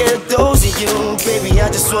 can I get a dose of you, baby, I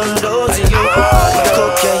just want those of you. My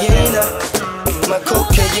cocaine, my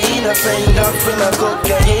cocaine, I fell off with my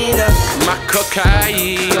cocaine. My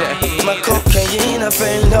cocaine, my cocaine, I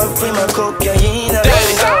fell off with my cocaine.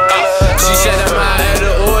 She said I'm out of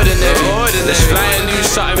the ordinary. Let's fly and do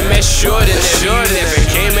something extraordinary. Never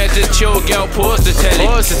came here to chill, girl, pause the telly.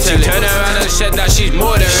 She turned around and said that she's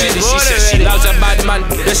more than ready. She said she loves a bad man,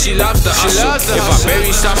 but she loves the hustle. If I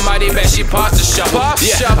bury somebody, bet she passed the shovel.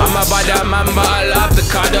 Yeah, I'm a bad man, but I love the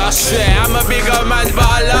cuddle. I swear, I'm a bigger man, but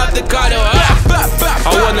I love the cuddle. I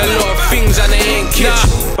want a lot of things and they ain't kids.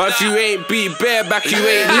 But if you ain't beat bareback, you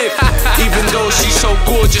ain't live. Even though she's so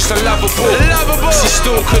gorgeous and lovable, she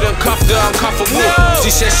still couldn't cuff the uncomfortable. She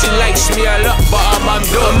says she likes me a lot, but I'm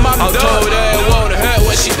undone. I told her it won't hurt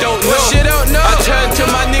what she don't know. I turned to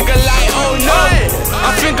my nigga like, oh no,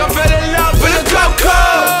 I think I fell in love with a coco.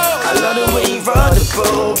 I love the way you ride the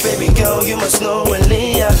boat, baby girl, you must know and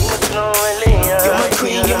Leah. You're my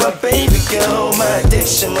queen, you're my baby girl, my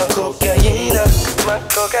addiction, my cocaine.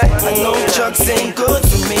 I know drugs ain't good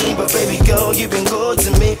for me, but baby girl, you've been good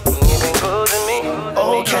to me.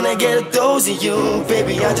 Oh, can I get a dose of you,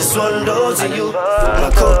 baby, I just want those of you. My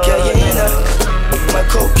cocaine, my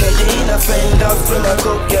cocaine, I fell off with my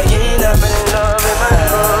cocaine.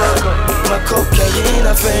 My cocaine,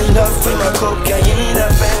 I fell off with my cocaine.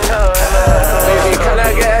 Baby, can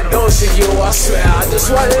I get a dose of you? I swear, I just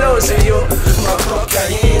want loads of you. My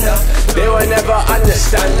cocaine, they will never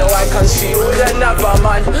understand. No, I can see you with another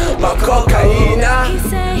man. My cocaine. He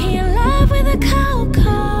said he in love with a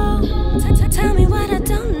coco. Tell me what I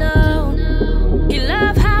don't know. You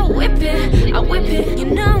love how I whip it. You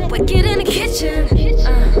know I'm wicked in the kitchen.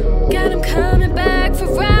 Got him coming back for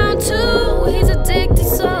round 2. He's addicted,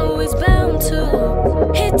 so he's bound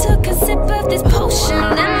to. He took a sip of this potion,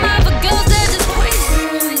 and other girls they're just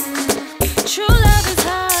poison. True love is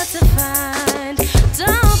hard to find.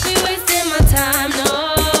 Don't be wasting my time,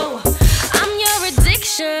 no. I'm your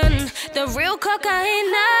addiction, the real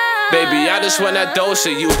cocaine. Baby, I just want a dose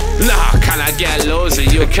of you. Nah, can I get loads of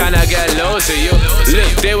you? Can I get loads of you?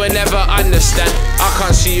 Look, they will never understand. I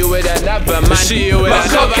can't see you with another man. See you with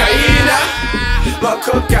another man. My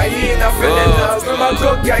cocaine, I fell in love with my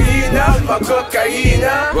cocaine. My cocaine,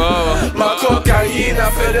 my cocaine, I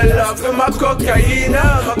fell in love with my cocaine.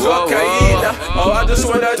 My cocaine, oh, I just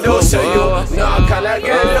want a dose of you. Nah, can I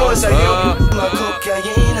get loads of you? my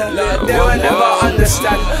cocaine. Nah, they will never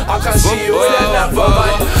understand. I can see you with another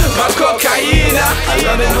man. My cocaine. I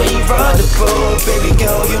love it when you ride the boat, baby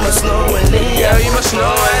girl, you must know and Leah. Girl, you must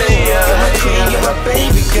know and Leah. You're my queen, you're my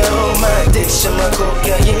baby girl, my addiction, my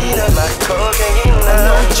cocaine. My cocaine. I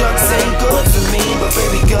know drugs ain't good for me, but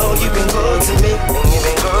baby girl, you've been good to me.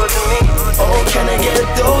 Oh, can I get a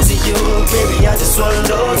dose of you, baby? I just want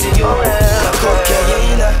those of you. My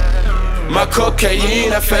cocaine. My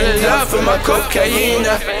cocaine, I fell in love with my cocaine.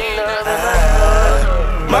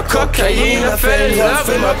 My cocaine, I fell in love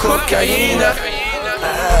with my cocaine.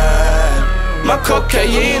 My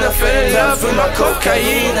cocaine, I fell in love with my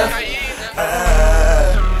cocaine.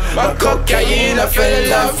 My cocaine, I fell in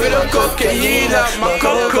love with my cocaine. My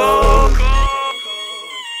coco.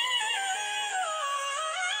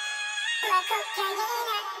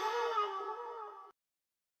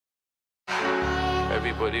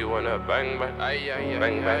 Everybody wanna bang bang, bang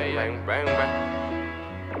bang bang bang bang.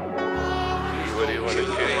 Everybody wanna kill,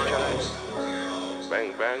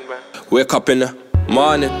 bang bang bang. Wake up in the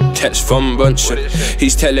morning, text from Banter.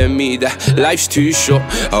 He's telling me that life's too short.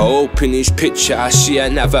 I open his picture, I see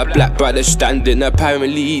another black brother standing.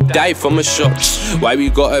 Apparently he died from a shot. Why we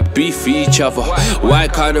gotta beef each other? Why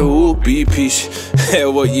can't it all be peace?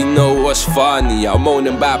 Well, you know what's funny? I'm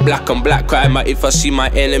moaning about black on black crime. If I see my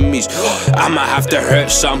enemies, I might have to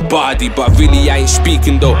hurt somebody, but really I ain't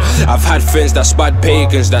speaking though. I've had friends that spud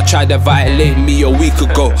pagans that tried to violate me a week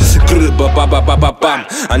ago.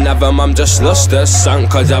 Another mum just lost her son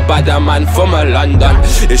cause a bad man from a London.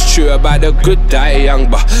 It's true about the good die young,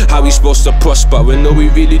 but how we supposed to prosper when all we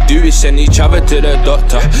really do is send each other to the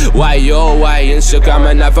doctor? Why Instagram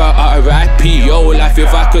and never RIP your life?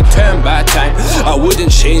 If I could turn back time, I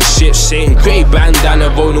wouldn't change shit. Same grey bandana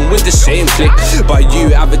rolling with the same click. But you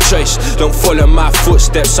have a choice, don't follow my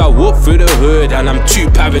footsteps. I walk through the hood and I'm too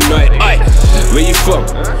paranoid. Aye, where you from?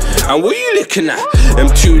 And what you looking at? Them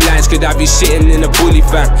two lines could have you sitting in a bully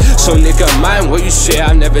van. So nigga, mind what you say.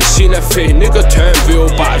 I've never seen a fake nigga turn real,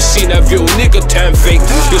 but I've seen a real nigga turn fake.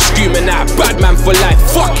 You're screaming out bad man for life.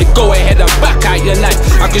 Fuck it, go ahead and back out your knife.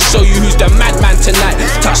 I can show you who's the madman tonight.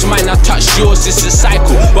 Touch mine, I touch yours, it's a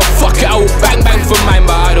cycle. But fuck it, I will bang bang for mine.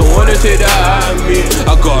 But I don't wanna take that at me.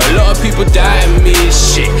 I got a lot of people dying me.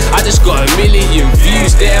 Shit, I just got 1 million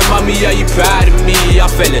views there. Mommy, are you proud of me? I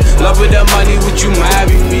fell in love with the money, would you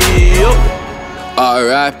marry me?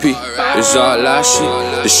 R.I.P. is all I see.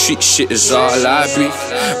 The street shit is all I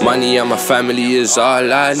breathe. Money and my family is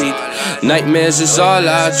all I need. Nightmares is all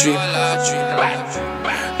I dream.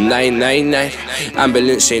 999,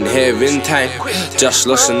 ambulance ain't here in time. Just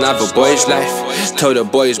lost another boy's life. Told the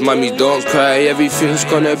boys, mommy, don't cry. Everything's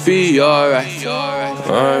gonna be alright.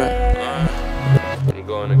 Alright. I'm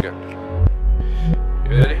going again.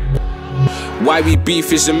 You ready? Why we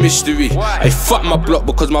beef is a mystery. I fuck my block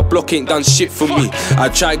because my block ain't done shit for me. I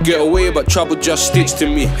try to get away but trouble just sticks to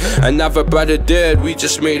me. Another brother dead, we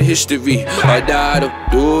just made history. I died of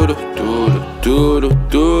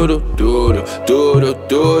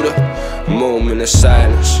moment of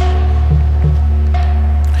silence.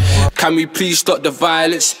 Can we please stop the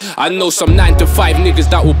violence? I know some 9 to 5 niggas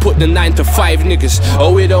that will put the 9 to 5 niggas.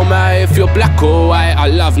 Oh, it don't matter if you're black or white. I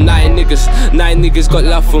love 9 niggas. 9 niggas got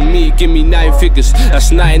love for me, give me 9 figures.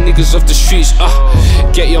 That's 9 niggas off the streets.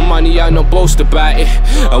 Get your money, I don't boast about it.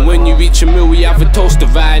 And when you reach a mill, we have a toast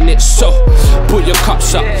dividing it. So, put your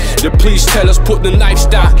cups up. The police tell us put the knives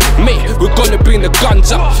down. Mate, we're gonna bring the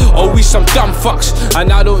guns up. Oh, we some dumb fucks.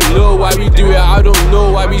 And I don't know why we do it. I don't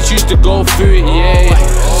know why we choose to go through it,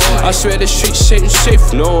 yeah. I swear the streets ain't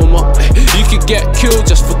safe no more. You could get killed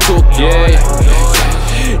just for talk, yeah.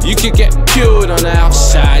 You could get killed on the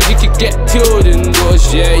outside. You could get killed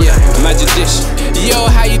indoors, yeah. Imagine this. Yo,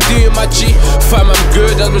 how you doing, my G? Fam, I'm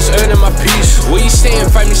good, I was earning my peace. What you saying,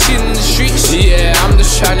 fam, you sitting in the streets? Yeah, I'm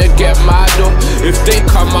just trying to get my dough. If they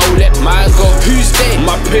come, I'll let mine go. Who's they?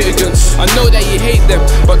 My pagans. I know that you hate them,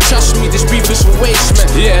 but trust me, this beef is for waste, man.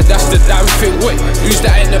 Yeah, that's the damn thing. Wait, who's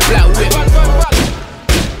that in the black whip?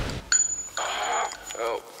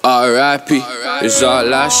 R.I.P. is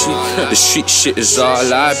all I see. The street shit is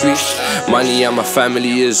all I breathe. Money and my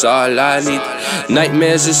family is all I need.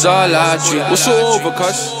 Nightmares is all I dream. What's all over,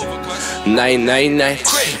 cuz? 999,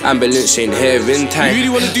 ambulance ain't here in time.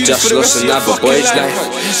 Just lost another boy's life.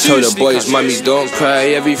 Told the boys, mommy, don't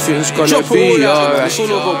cry. Everything's gonna be alright.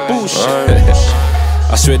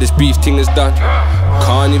 I swear this beef thing is done.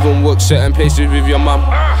 Can't even work certain places with your mum.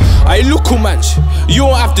 Hey, look, mans, you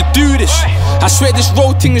don't have to do this. I swear this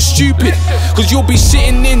road thing is stupid. Cause you'll be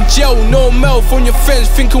sitting in jail, no mail from your friends,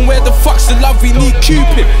 thinking where the fuck's the love, we need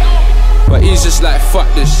Cupid. But he's just like, fuck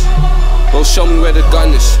this. Bro, show me where the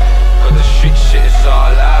gun is. Cause the street shit is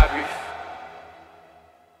all I breathe.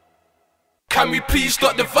 Can we please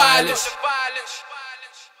stop the violence?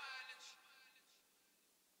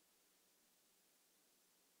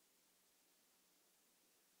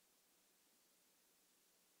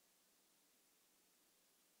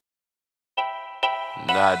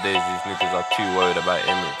 Nowadays these niggas are too worried about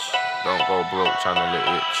image. Don't go broke trying to look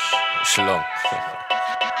rich. It's long.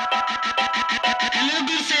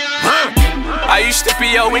 I used to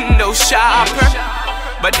be a window shopper,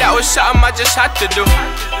 but that was something I just had to do.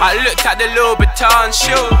 I looked at the Louis Vuitton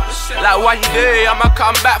shoes, like one day I'ma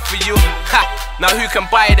come back for you. Ha! Now who can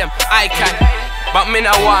buy them? I can. But me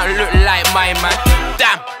I want to look like my man.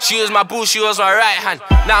 Damn, she was my boo, she was my right hand.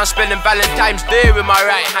 Now I'm spending Valentine's Day with my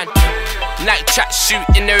right hand. Night tracksuit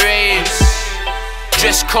in the raves,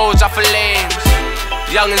 dress codes off of lanes.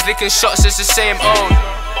 Youngins licking shots, it's the same old.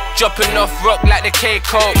 Dropping off rock like the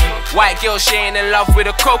K-Coke. White girl, she ain't in love with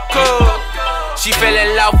a Coco. She fell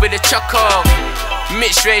in love with a Choco.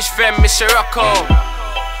 Mixed race friend, Miss Rocco.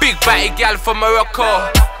 Big batty gal from Morocco.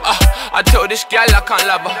 I told this gal I can't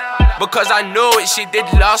love her, because I know what she did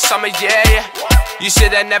last summer, yeah. You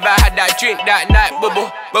said I never had that drink that night,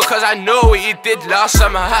 bubble, because I know what you did last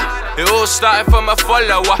summer, It all started from a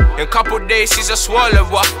follower. In a couple days, he's a swallower.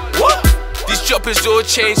 What? These choppers all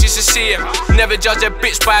changed, used to see him. Never judge a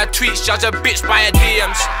bitch by her tweets, judge a bitch by her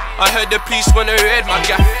DMs. I heard the police wanna raid my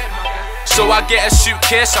gaff, so I get a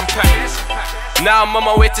suitcase and pack. Now I'm on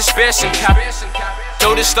my way to space and cap.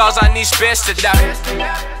 Told the stars I need space to die.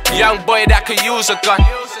 Young boy that could use a gun.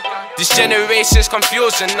 This generation's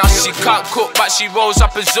confusing us. She can't cook but she rolls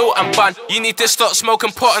up a zoot and bun. You need to stop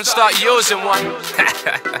smoking pot and start using one.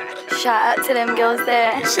 Shout out to them girls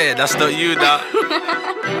there. Shit, that's not you now.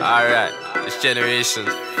 Alright, this generation's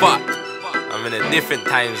fucked. I'm in a different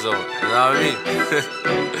time zone, you know what I mean?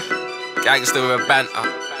 Gangster with a banter,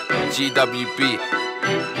 GWB.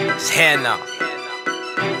 It's here now.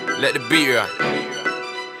 Let the beat run.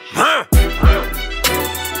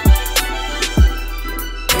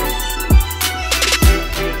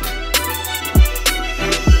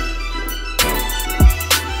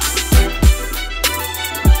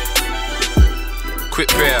 Quick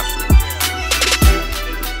prayer.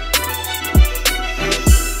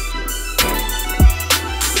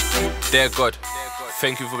 Dear God,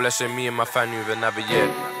 thank you for blessing me and my family with another year.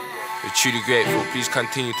 We're truly grateful. Please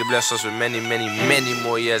continue to bless us with many, many, many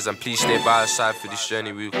more years, and please stay by our side for this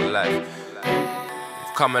journey we call life.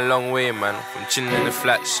 We've come a long way, man. From chilling in the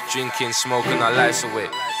flats, drinking, smoking our lives away.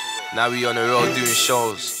 Now we on the road doing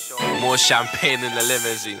shows. More champagne in the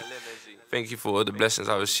limousine. Thank you for all the blessings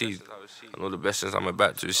I received and all the blessings I'm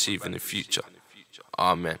about to receive in the future.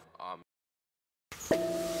 Amen.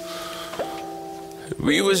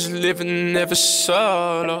 We was living never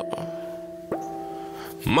solo.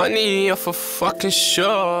 Money off a fucking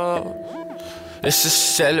show. It's a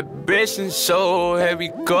celebration, so here we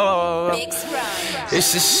go.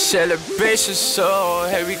 It's a celebration, so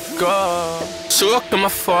here we go. So rock to my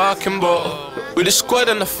fucking boat with a squad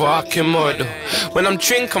on the fucking model. When I'm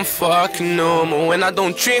drink, I'm fucking normal. When I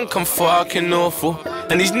don't drink, I'm fucking awful.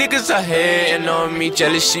 And these niggas are hating on me,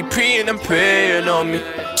 jealousy preying and praying on me.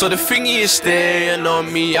 So the thingy is staying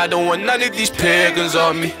on me. I don't want none of these pagans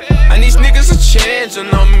on me. And these niggas are changing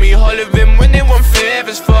on me, hollering when they want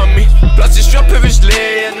favors from me. Plus this dropper is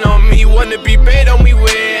laying on me, wanna be paid on me,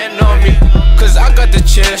 waiting on me. Cause I got the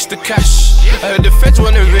chance to cash. I heard the feds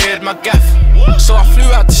wanna raid my gaff, so I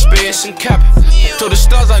flew out to space and cap. Told the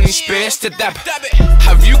stars I need space to dab.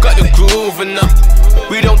 Have you got the groove enough?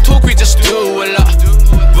 We don't talk, we just do a lot.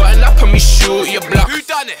 Run up and me shoot your block.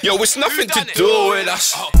 Yo, it's nothing to do with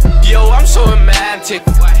us. Yo, I'm so romantic,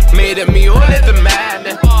 made of me all of the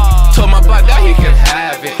man. Told my brother he can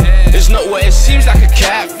have it. It's not what it seems like, a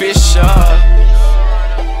catfish.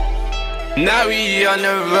 Now we on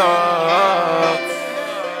the road.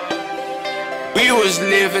 We was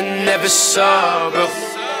living never sober,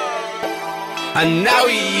 and now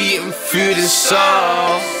we eating food and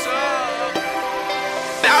soul.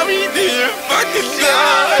 Now we doing fucking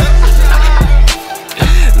love.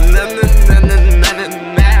 Na na na na na na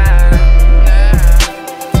na.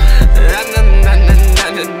 Na na na na na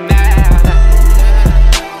na na.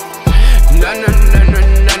 Na na na na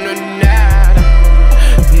na na na.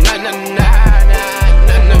 Na na na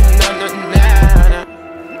na na na na.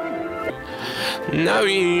 Now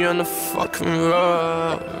we on the fucking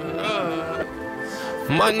road.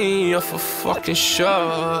 Money off a fucking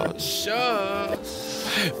show.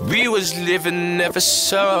 We was living never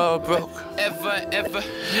so broke, ever, ever.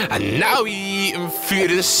 And now we eating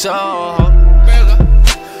food and soul.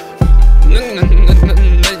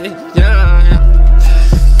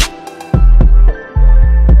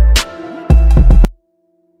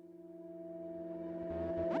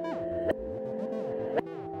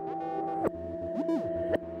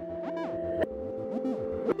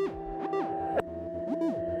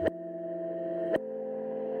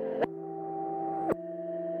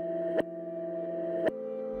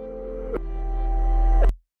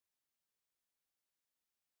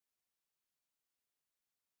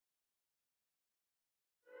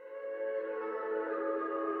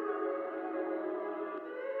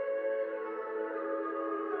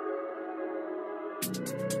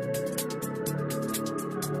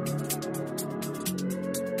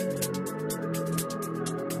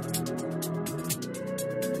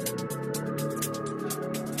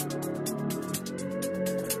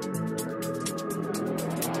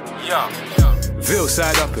 Real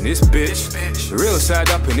side up in this bitch. Real side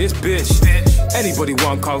up in this bitch. Anybody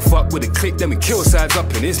want come fuck with a click, then we kill sides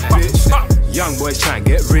up in this bitch. Young boys try and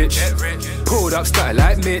get rich. Pulled up, started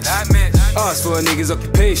like Mitch. Ask for a nigga's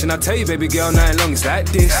occupation, I tell you baby girl, nothing long it's like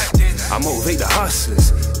this. I motivate the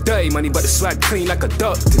hustlers. dirty money, but the swag clean like a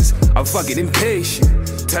doctor's. I'm fucking impatient.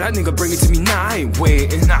 Tell that nigga bring it to me now, I ain't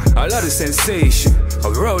waiting. I love the sensation.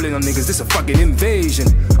 I'm rolling on niggas, this a fucking invasion.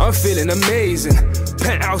 I'm feeling amazing.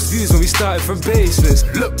 Penthouse views when we started from basements.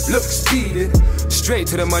 Look, speeding. Straight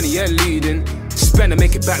to the money and leading. Spend and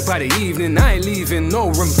make it back by the evening. I ain't leaving, no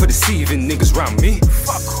room for deceiving niggas round me.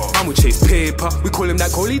 Fuck off. I'ma chase paper. We call him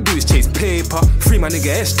that, all he do is chase paper. Free my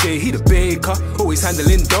nigga SJ, he the baker. Always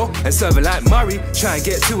handling dough and serving like Murray. Try and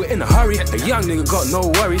get to it in a hurry. A young nigga got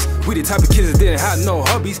no worries. We the type of kids that didn't have no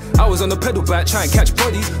hobbies. I was on the pedal back trying to catch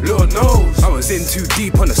bodies. Lord knows I was in too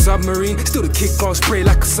deep on a submarine. Still the kick on spray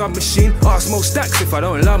like a submachine. Ask MoStack if I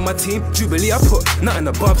don't love my team. Jubilee, I put nothing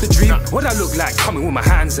above the dream. What I look like coming with my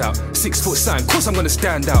hands out. 6 foot sign, course I'm gonna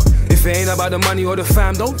stand out. If it ain't about the money or the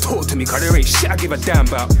fam, don't talk to me, cause there ain't shit I give a damn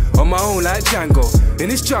about. On my own like Django, in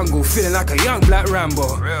this jungle, feeling like a young black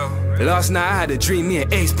Rambo. Last night I had a dream, me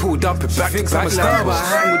and Ace pulled up and back. I'm a star, but I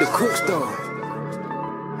hang with the crooks though.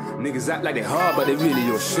 Niggas act like they hard, but they really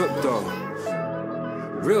all shook though.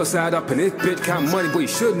 Real side up in this bitch, count money, but you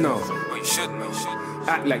should know.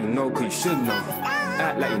 Act like you know, cause you should know.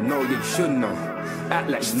 Act like you know, yeah, you should know. Act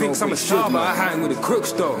like you know, I'm a star, but I hang with the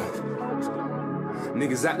crooks though.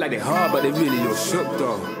 Niggas act like they hard, but they really all shook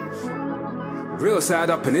though. Real side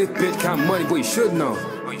up in this bitch, count money, but you should know.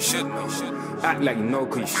 Act like you know,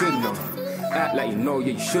 cause you should know. Act like you know,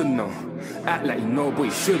 yeah, you should know. Act like you know, but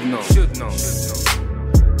you should know.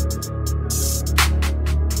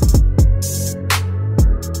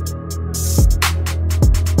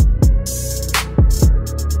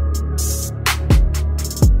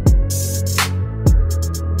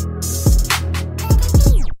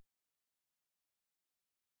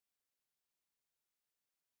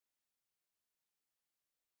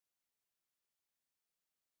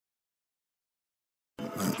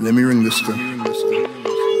 Let me ring this guy.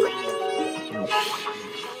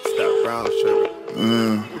 That brown shirt.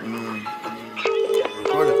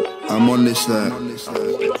 I'm on this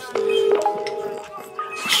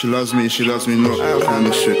she loves me not kind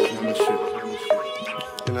of shit.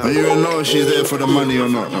 And you don't know if she's there for the money or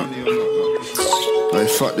not. Like,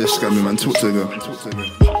 fuck this scammy, man. Talk to her.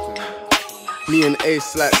 Me and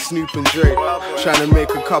Ace like Snoop and Drake, trying to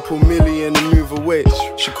make a couple million and move away.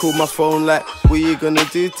 She called my phone like, what you gonna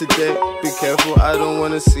do today? Be careful, I don't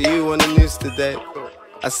wanna see you on the news today.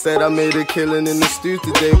 I said I made a killing in the stew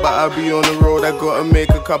today, but I'll be on the road, I gotta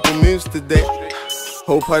make a couple moves today.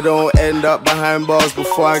 Hope I don't end up behind bars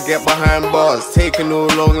before I get behind bars. Taking all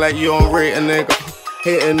long like you don't rate a nigga.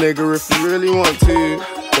 Hate a nigga if you really want to.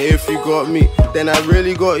 Hey, if you got me, then I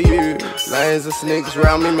really got you. Lions and snakes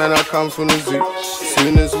round me, man, I come from the zoo.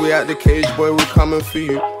 Soon as we at the cage, boy, we coming for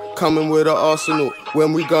you. Coming with an arsenal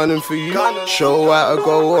when we gunning for you. Show out or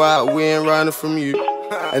go out, we ain't running from you.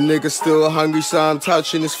 A nigga still hungry, so I'm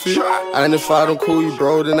touching his food. And if I don't call you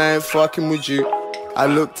bro, then I ain't fucking with you. I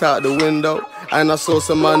looked out the window and I saw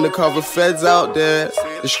some undercover feds out there.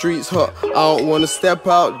 The streets hot, I don't wanna step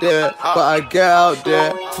out there, but I get out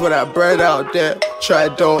there for that bread out there. Try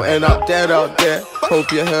don't end up dead out there.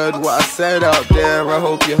 Hope you heard what I said out there. I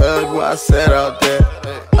hope you heard what I said out there.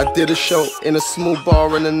 I did a show in a small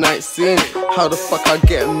bar in the night scene. How the fuck I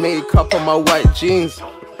get makeup on my white jeans?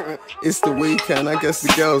 It's the weekend, I guess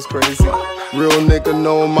the girl's crazy. Real nigga,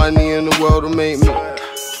 no money in the world will make me.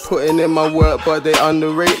 Putting in my work, but they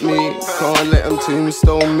underrate me. Can't let them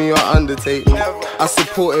tombstone me or undertake me. I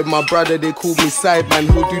supported my brother, they called me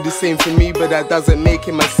sideman. He'll do the same for me, but that doesn't make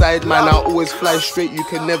him a sideman. I always fly straight, you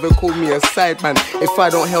can never call me a sideman. If I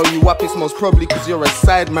don't hell you up, it's most probably cause you're a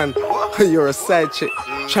sideman. You're a side chick,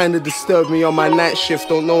 trying to disturb me on my night shift.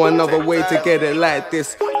 Don't know another way to get it like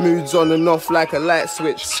this. Moods on and off like a light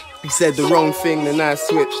switch. He said the wrong thing, then I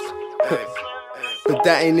switched. But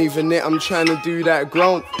that ain't even it, I'm trying to do that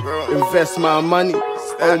grown. Invest my money,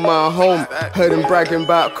 own my home. Heard him bragging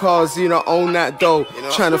about cars, you don't own that dough.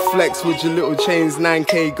 Trying to flex with your little chains,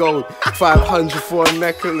 9K gold. 500 for a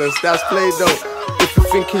necklace, that's play doh. If you're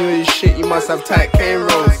thinking of your shit, you must have tight cane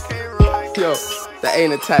rolls. Yo, that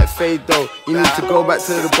ain't a tight fade though. You need to go back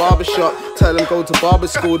to the barbershop. Tell them go to barber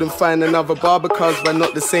school and find another barber cuz, but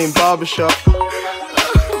not the same barbershop.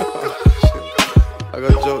 I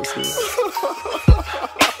got jokes here.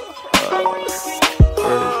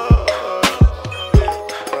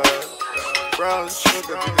 Brown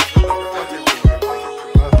sugar,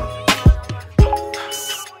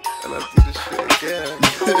 and I do this shit again.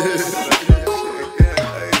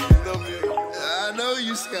 I know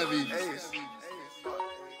you scabby.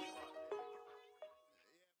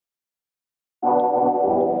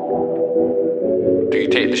 Do you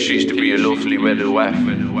take the streets to be your lawfully wedded wife?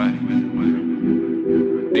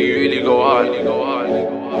 Do you really go hard?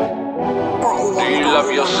 you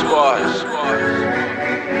love your squad.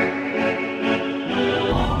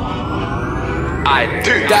 I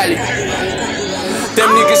do. Dali. Them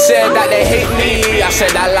niggas said that they hate me. I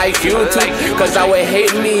said I like you too, cause I would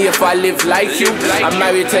hate me if I lived like you. I'm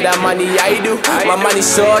married to the money I do. My money's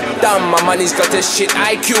so dumb, my money's got the shit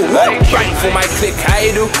IQ. Bank for my click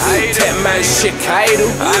I do. 10 man shit I do.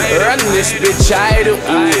 Run this bitch I do.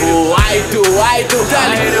 Ooh, I do. I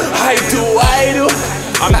do.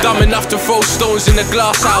 I'm dumb enough to throw stones in the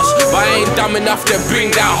glass house, but I ain't dumb enough to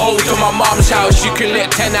bring that hoe to my mom's house. You can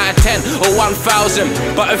let 10 out of 10 or 1,000,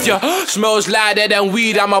 but if your smells lighter than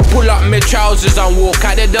weed, I'ma pull up my trousers and walk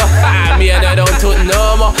out the door. Me and I don't talk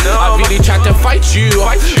no more. I really tried to fight you,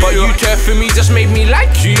 but you turn for me just made me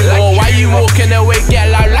like you. Or why you walking away,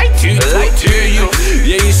 girl? I like to talk to you.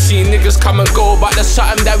 Yeah, you see niggas come and go, but there's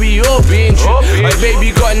something that we all been through. My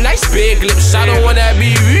baby got nice big lips, I don't wanna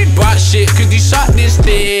be rude, but shit, could you suck this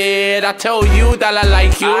thing? I tell you that I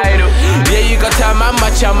like you. Yeah, you got time and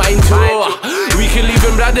much your mind too. We can leave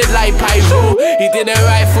him blooded like Pyro. He did it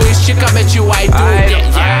right for his chick, I bet you I do.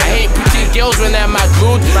 Yeah, I hate pretty girls when they're mad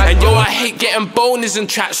rude. And yo, I hate getting boners and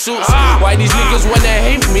tracksuits. Why these niggas wanna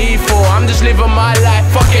hate me for? I'm just living my life,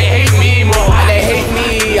 fuck it, hate me more. And they hate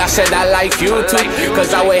me, I said I like you too,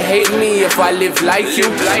 cause I would hate me if I lived like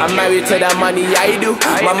you. I'm married to the money I do.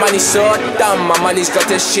 My money's so dumb, my money's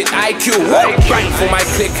got the shit IQ. Bank for my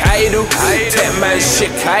click I do. 10 man shit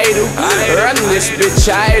I do. Run this bitch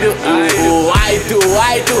I do. Ooh, I do.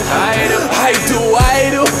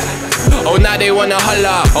 Oh, now they wanna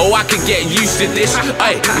holla. Oh, I could get used to this.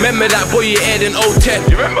 Ay, remember that boy you aired in 010?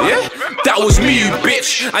 Yeah? That was me, you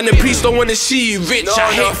bitch. And the police don't wanna see you rich.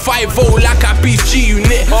 I hate 5-0 like I beat G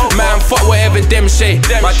unit. Man, fuck whatever them say.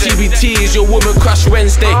 My TBT is your woman crush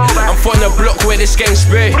Wednesday. I'm from the block where this gang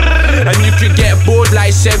spray, and you could get bored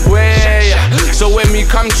like Segway. So when we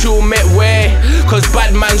come true, met way, cause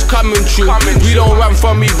bad man's coming true. We don't run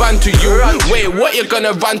from me, run to you. Wait, what you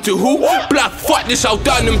gonna run to who? Blood, fuck this, I'll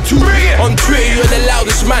done them too. On Twitter, you're the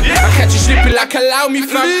loudest man. I catch you slipping like allow me,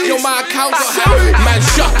 fam. Yo, my account got hacked. Man,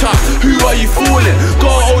 shut up. Who are you fooling? Go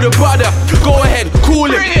hold a brother. Go ahead,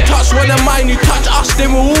 cool him. Touch one of mine, you touch us,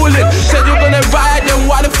 then we're all in. Said you're gonna ride, then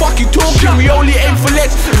why the fuck you talking? We only aim for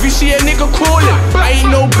legs if you see a nigga crawling. I ain't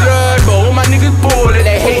no blood, but all my niggas ballin'.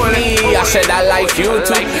 They hate me, I said I like you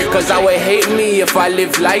too, cause I would hate me if I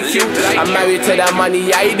lived like you. I'm married to the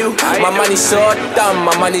money I do. My money's so dumb,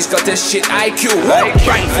 my money's got the shit IQ.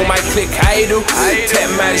 Bank for my click I do.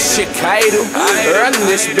 10 man shit I do. Run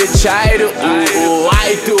this bitch I do. Ooh,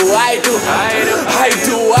 I do.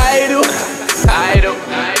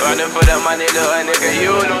 Running for the money, little nigga,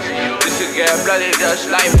 you know. This shit get bloody just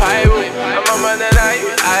like Pyro. I'm a man and I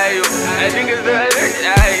niggas do it,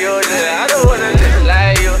 I don't wanna